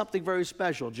says something very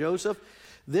special. Joseph,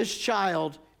 this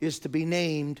child is to be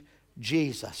named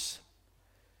Jesus.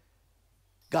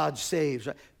 God saves,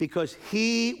 right? Because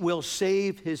he will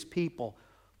save his people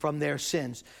from their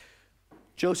sins.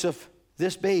 Joseph,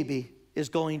 this baby is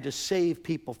going to save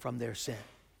people from their sin.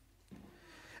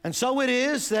 And so it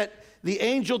is that the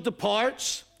angel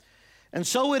departs. And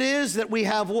so it is that we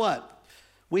have what?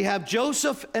 We have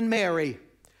Joseph and Mary,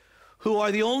 who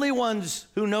are the only ones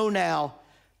who know now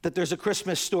that there's a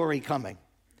Christmas story coming.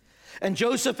 And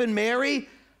Joseph and Mary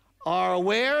are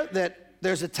aware that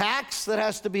there's a tax that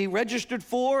has to be registered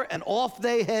for, and off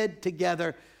they head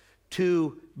together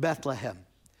to Bethlehem.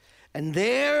 And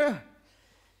there,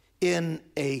 in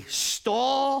a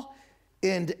stall,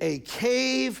 in a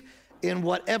cave, in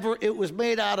whatever it was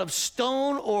made out of,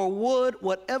 stone or wood,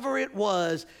 whatever it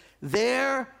was,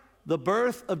 there the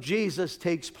birth of Jesus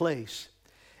takes place.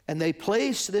 And they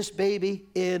place this baby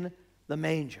in the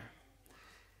manger.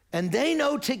 And they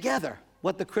know together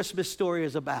what the Christmas story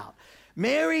is about.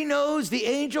 Mary knows the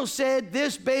angel said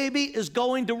this baby is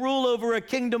going to rule over a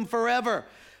kingdom forever.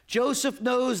 Joseph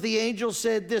knows the angel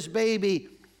said this baby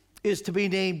is to be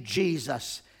named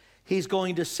Jesus. He's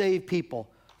going to save people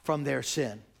from their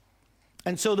sin.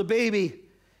 And so the baby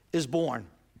is born.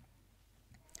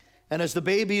 And as the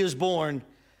baby is born,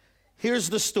 here's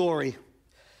the story.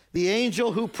 The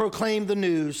angel who proclaimed the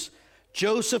news,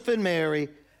 Joseph and Mary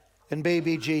and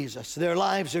baby Jesus. Their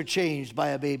lives are changed by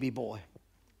a baby boy.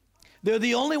 They're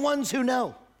the only ones who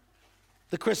know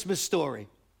the Christmas story,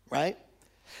 right?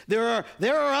 There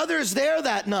are others there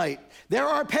that night. There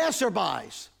are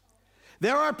passerbys.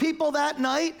 There are people that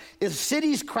night. If the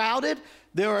city's crowded,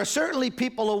 there are certainly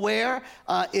people aware.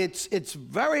 It's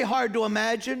very hard to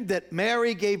imagine that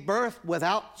Mary gave birth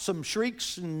without some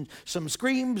shrieks and some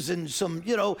screams and some,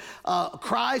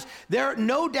 cries. There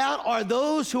no doubt are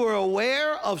those who are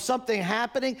aware of something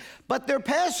happening, but they're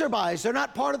passerbys. They're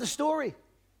not part of the story.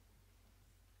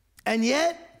 And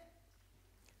yet,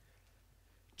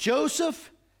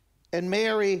 Joseph and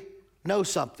Mary know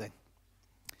something.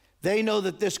 They know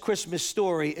that this Christmas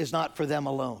story is not for them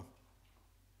alone.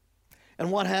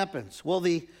 And what happens? Well,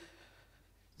 the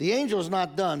angel's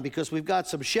not done, because we've got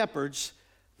some shepherds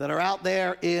that are out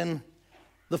there in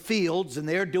the fields, and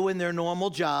they're doing their normal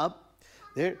job.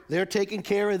 They're taking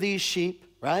care of these sheep,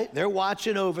 right? They're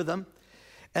watching over them.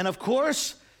 And of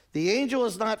course, the angel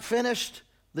has not finished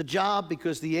the job,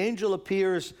 because the angel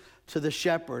appears to the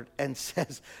shepherd and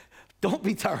says, "Don't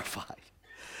be terrified.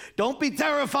 Don't be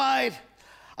terrified.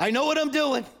 I know what I'm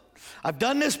doing. I've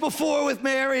done this before with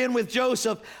Mary and with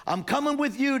Joseph. I'm coming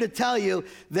with you to tell you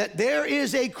that there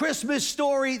is a Christmas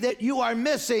story that you are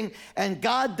missing, and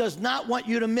God does not want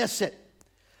you to miss it.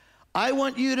 I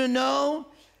want you to know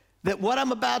that what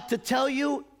I'm about to tell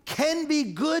you can be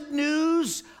good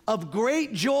news of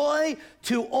great joy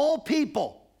to all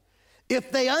people if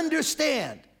they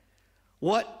understand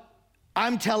what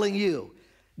I'm telling you,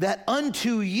 that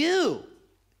unto you,"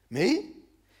 me?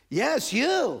 Yes,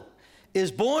 you,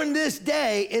 "is born this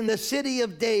day in the city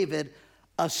of David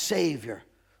a Savior,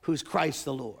 who's Christ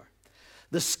the Lord.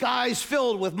 The sky's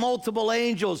filled with multiple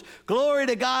angels. Glory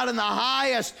to God in the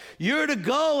highest. You're to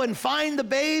go and find the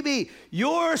baby.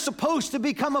 You're supposed to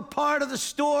become a part of the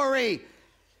story."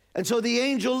 And so the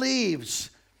angel leaves.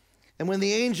 And when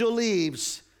the angel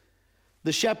leaves,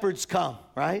 the shepherds come,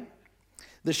 right?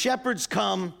 The shepherds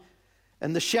come,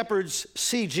 and the shepherds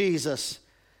see Jesus,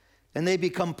 and they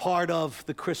become part of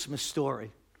the Christmas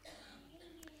story.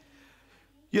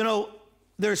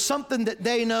 There's something that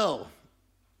they know.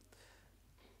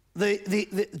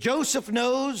 Joseph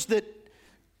knows that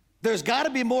there's got to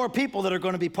be more people that are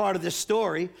going to be part of this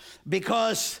story,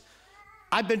 because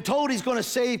I've been told he's going to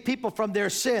save people from their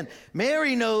sin.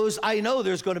 Mary knows, I know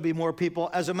there's going to be more people,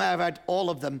 as a matter of fact, all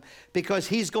of them, because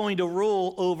he's going to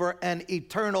rule over an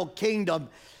eternal kingdom.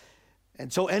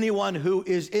 And so anyone who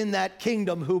is in that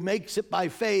kingdom, who makes it by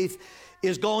faith,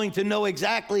 is going to know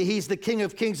exactly he's the King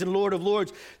of Kings and Lord of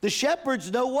Lords. The shepherds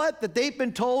know what? That they've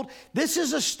been told this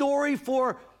is a story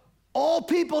for all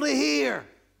people to hear.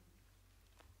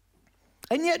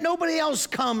 And yet nobody else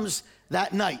comes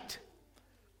that night.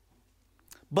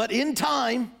 But in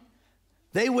time,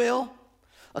 they will.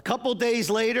 A couple days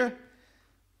later,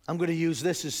 I'm going to use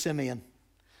this as Simeon.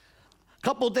 A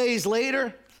couple days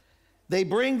later, they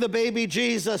bring the baby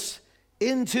Jesus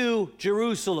into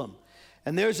Jerusalem.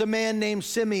 And there's a man named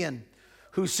Simeon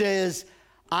who says,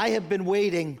 "I have been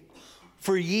waiting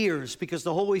for years, because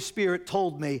the Holy Spirit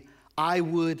told me I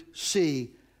would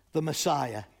see the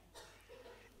Messiah."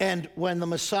 And when the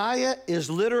Messiah is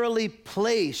literally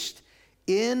placed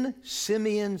in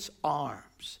Simeon's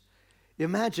arms,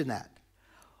 imagine that,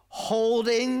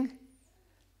 holding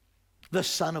the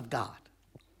Son of God,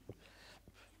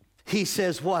 he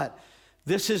says what?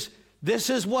 This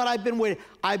is what I've been waiting.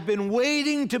 I've been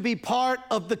waiting to be part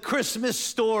of the Christmas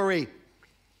story.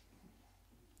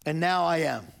 And now I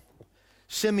am.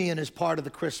 Simeon is part of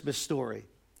the Christmas story.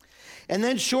 And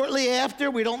then shortly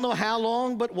after, we don't know how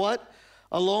long, but what?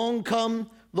 Along come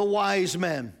the wise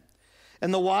men.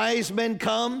 And the wise men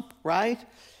come, right?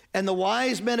 And the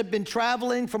wise men have been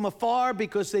traveling from afar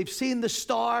because they've seen the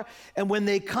star. And when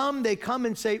they come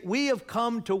and say, "We have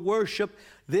come to worship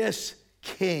this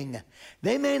King."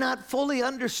 They may not fully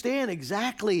understand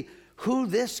exactly who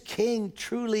this King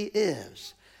truly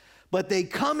is, but they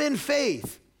come in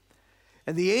faith.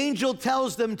 And the angel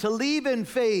tells them to leave in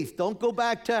faith. Don't go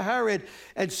back to Herod.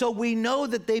 And so we know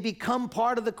that they become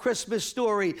part of the Christmas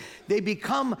story. They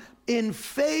become in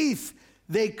faith.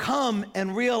 They come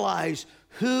and realize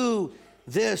who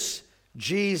this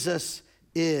Jesus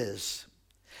is.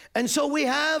 And so we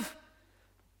have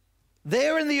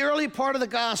there in the early part of the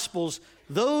Gospels,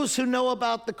 those who know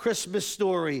about the Christmas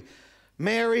story,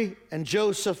 Mary and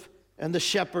Joseph and the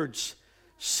shepherds,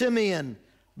 Simeon,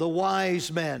 the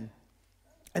wise men.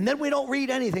 And then we don't read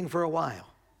anything for a while,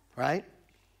 right?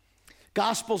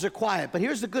 Gospels are quiet, but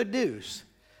here's the good news.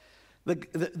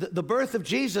 The birth of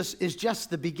Jesus is just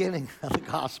the beginning of the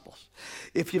Gospels.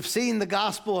 If you've seen the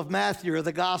Gospel of Matthew or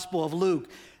the Gospel of Luke,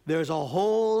 there's a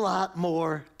whole lot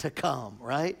more to come,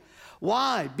 right?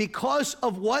 Why? Because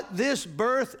of what this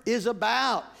birth is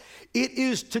about. It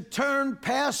is to turn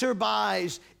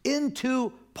passerbys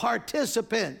into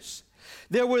participants.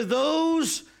 There were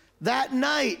those that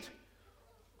night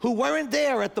who weren't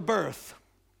there at the birth.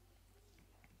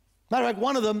 Matter of fact,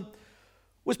 one of them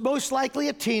was most likely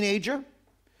a teenager.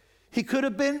 He could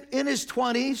have been in his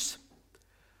 20s.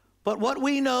 But what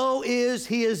we know is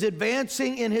he is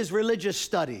advancing in his religious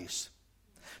studies.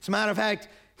 As a matter of fact,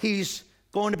 he's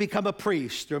going to become a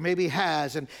priest, or maybe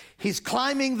has, and he's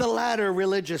climbing the ladder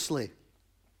religiously.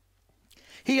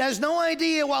 He has no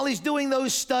idea while he's doing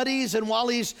those studies and while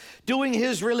he's doing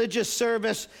his religious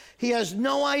service, he has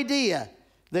no idea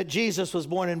that Jesus was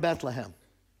born in Bethlehem.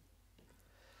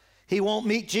 He won't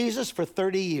meet Jesus for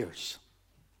 30 years.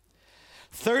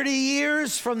 30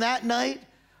 years from that night,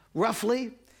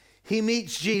 roughly, he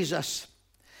meets Jesus.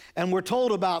 And we're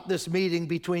told about this meeting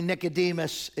between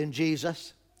Nicodemus and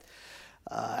Jesus.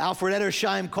 Alfred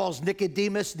Edersheim calls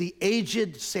Nicodemus the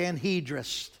aged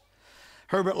Sanhedrist.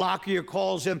 Herbert Lockyer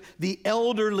calls him the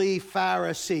elderly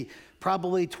Pharisee,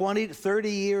 probably 20 to 30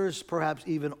 years, perhaps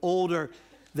even older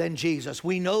than Jesus.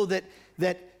 We know that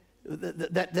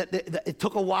it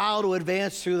took a while to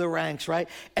advance through the ranks, right?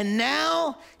 And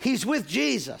now he's with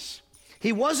Jesus.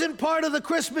 He wasn't part of the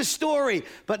Christmas story,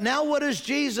 but now what does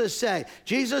Jesus say?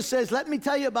 Jesus says, let me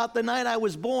tell you about the night I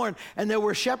was born and there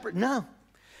were shepherds. No,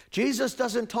 Jesus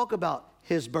doesn't talk about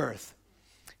his birth.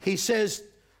 He says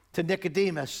to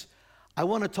Nicodemus, I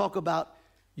want to talk about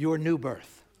your new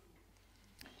birth.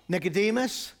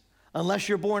 Nicodemus, unless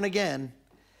you're born again,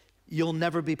 you'll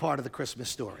never be part of the Christmas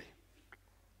story.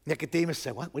 Nicodemus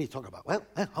said, what are you talking about? Well,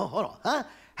 hold on, huh?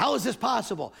 How is this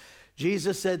possible?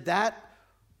 Jesus said, that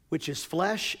which is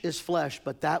flesh,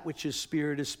 but that which is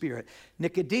spirit.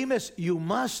 Nicodemus, you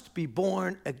must be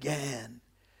born again.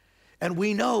 And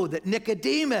we know that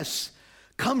Nicodemus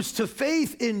comes to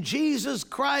faith in Jesus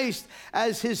Christ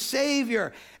as his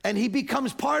Savior, and he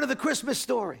becomes part of the Christmas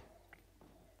story.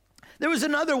 There was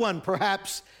another one,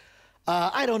 perhaps,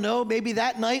 I don't know, maybe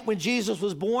that night when Jesus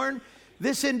was born,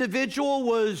 this individual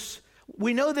was,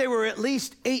 we know they were at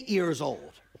least 8 years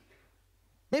old.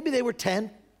 Maybe they were 10.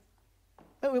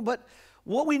 But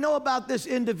what we know about this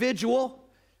individual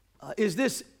is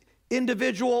this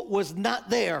individual was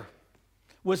not there,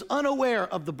 was unaware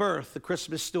of the birth, the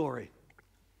Christmas story.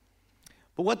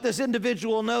 But what this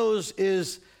individual knows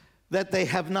is that they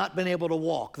have not been able to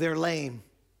walk. They're lame.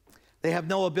 They have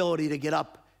no ability to get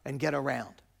up and get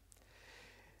around.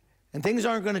 And things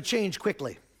aren't going to change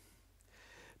quickly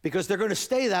because they're going to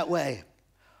stay that way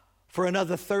for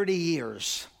another 30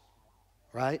 years,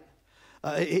 right?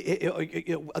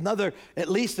 At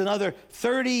least another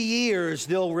 30 years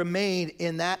they'll remain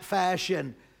in that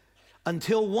fashion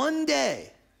until one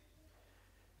day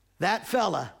that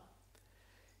fella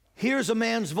hears a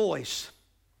man's voice,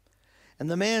 and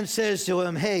the man says to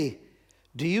him, hey,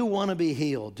 do you want to be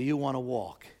healed? Do you want to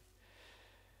walk?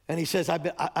 And he says,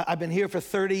 I've been here for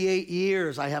 38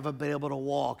 years. I haven't been able to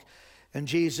walk. And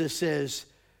Jesus says,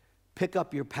 pick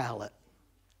up your pallet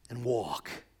and walk.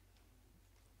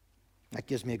 That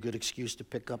gives me a good excuse to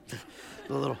pick up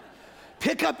the little,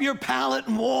 pick up your pallet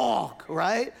and walk,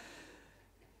 right?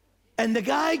 And the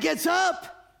guy gets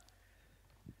up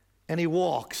and he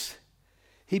walks.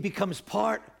 He becomes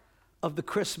part of the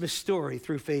Christmas story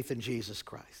through faith in Jesus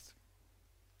Christ.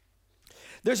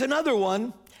 There's another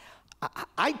one.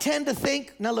 I tend to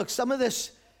think, now look, some of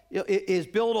this is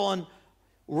built on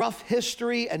rough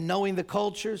history and knowing the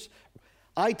cultures.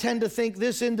 I tend to think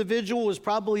this individual was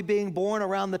probably being born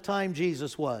around the time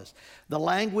Jesus was. The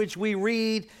language we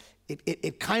read,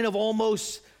 it kind of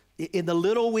almost, in the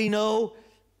little we know,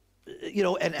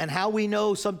 and how we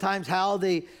know sometimes how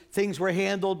the things were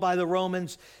handled by the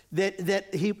Romans,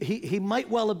 that he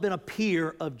might well have been a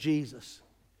peer of Jesus.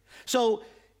 So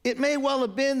it may well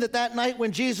have been that night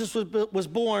when Jesus was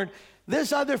born,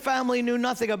 this other family knew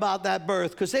nothing about that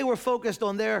birth because they were focused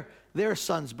on their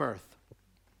son's birth.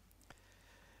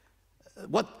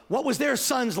 What was their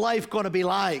son's life going to be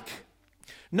like?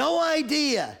 No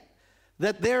idea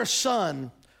that their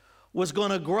son was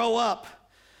going to grow up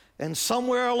and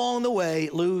somewhere along the way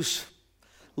lose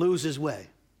his way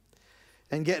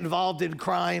and get involved in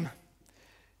crime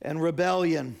and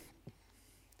rebellion.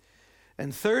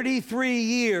 And 33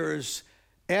 years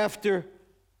after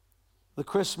the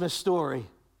Christmas story,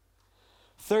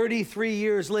 33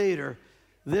 years later,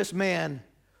 this man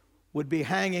would be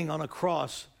hanging on a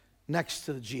cross next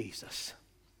to Jesus.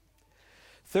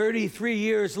 33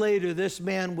 years later, this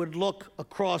man would look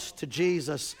across to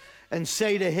Jesus and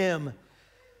say to him,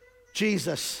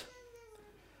 Jesus,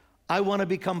 I want to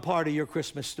become part of your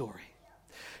Christmas story.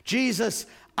 Jesus,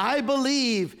 I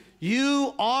believe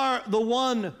you are the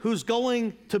one who's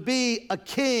going to be a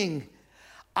king.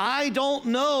 I don't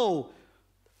know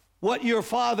what your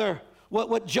father,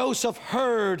 what Joseph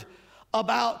heard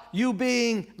about you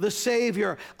being the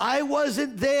Savior. I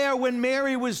wasn't there when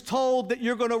Mary was told that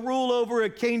you're going to rule over a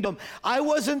kingdom. I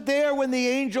wasn't there when the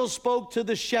angel spoke to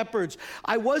the shepherds.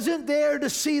 I wasn't there to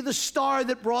see the star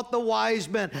that brought the wise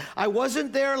men. I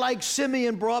wasn't there like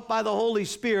Simeon brought by the Holy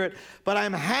Spirit, but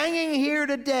I'm hanging here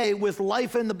today with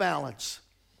life in the balance.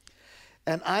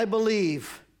 And I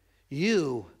believe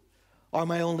you are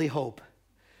my only hope.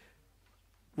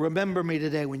 Remember me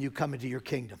today when you come into your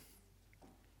kingdom.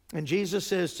 And Jesus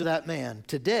says to that man,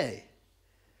 today,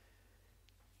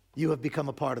 you have become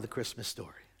a part of the Christmas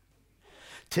story.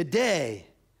 Today,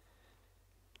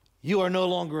 you are no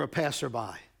longer a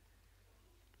passerby.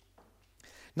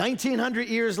 1900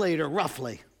 years later,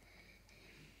 roughly,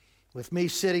 with me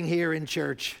sitting here in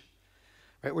church,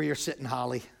 right where you're sitting,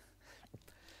 Holly,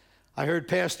 I heard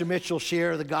Pastor Mitchell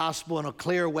share the gospel in a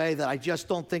clear way that I just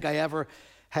don't think I ever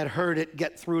had heard it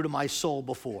get through to my soul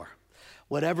before.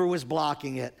 Whatever was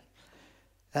blocking it.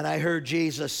 And I heard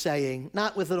Jesus saying,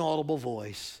 not with an audible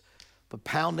voice, but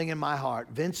pounding in my heart,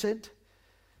 Vincent,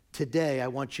 today I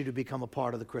want you to become a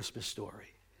part of the Christmas story.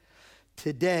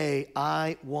 Today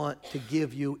I want to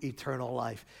give you eternal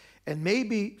life. And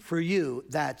maybe for you,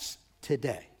 that's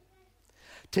today.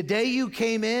 Today you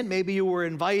came in, maybe you were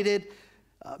invited,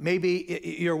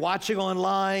 maybe you're watching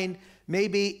online,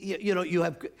 maybe you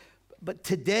have, but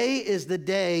today is the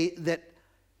day that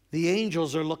the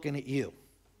angels are looking at you.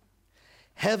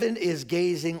 Heaven is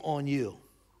gazing on you.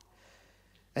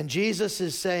 And Jesus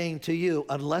is saying to you,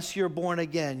 unless you're born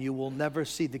again, you will never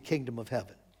see the kingdom of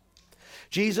heaven.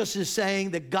 Jesus is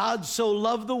saying that God so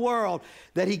loved the world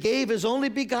that he gave his only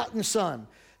begotten Son,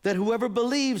 that whoever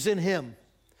believes in him,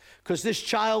 because this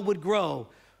child would grow,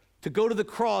 to go to the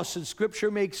cross, and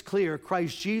Scripture makes clear,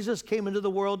 Christ Jesus came into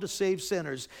the world to save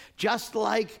sinners, just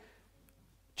like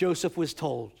Joseph was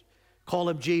told. Call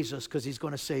him Jesus because he's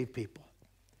going to save people.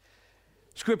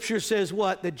 Scripture says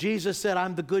what? That Jesus said,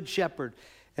 I'm the good shepherd,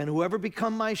 and whoever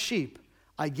become my sheep,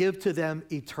 I give to them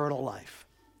eternal life.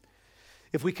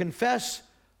 If we confess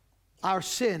our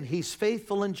sin, he's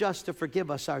faithful and just to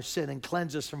forgive us our sin and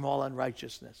cleanse us from all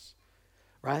unrighteousness.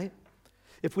 Right?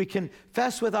 If we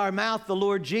confess with our mouth the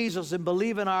Lord Jesus and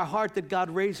believe in our heart that God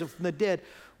raised him from the dead,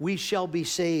 we shall be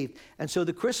saved. And so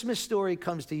the Christmas story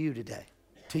comes to you today,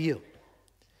 to you.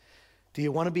 Do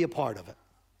you want to be a part of it?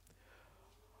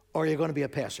 Or are you going to be a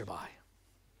passerby?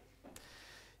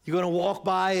 You're going to walk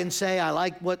by and say, I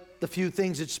like what the few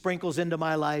things it sprinkles into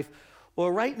my life.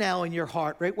 Or right now in your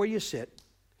heart, right where you sit,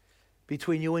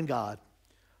 between you and God,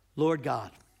 Lord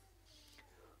God,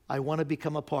 I want to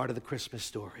become a part of the Christmas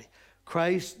story.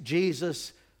 Christ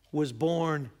Jesus was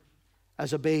born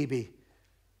as a baby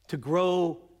to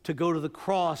grow, to go to the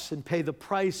cross and pay the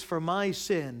price for my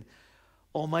sin.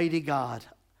 Almighty God,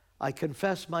 I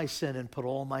confess my sin and put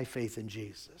all my faith in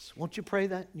Jesus. Won't you pray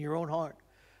that in your own heart?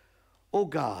 Oh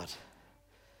God,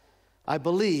 I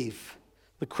believe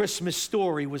the Christmas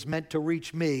story was meant to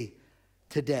reach me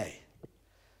today.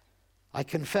 I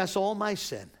confess all my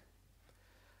sin.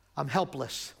 I'm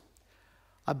helpless.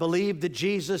 I believe that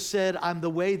Jesus said, I'm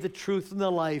the way, the truth, and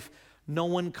the life. No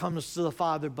one comes to the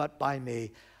Father but by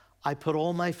me. I put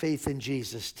all my faith in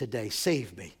Jesus today.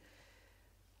 Save me.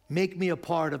 Make me a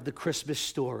part of the Christmas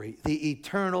story, the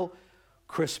eternal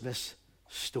Christmas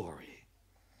story.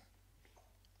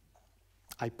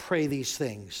 I pray these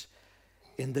things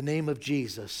in the name of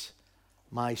Jesus,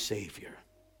 my Savior.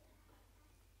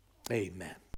 Amen.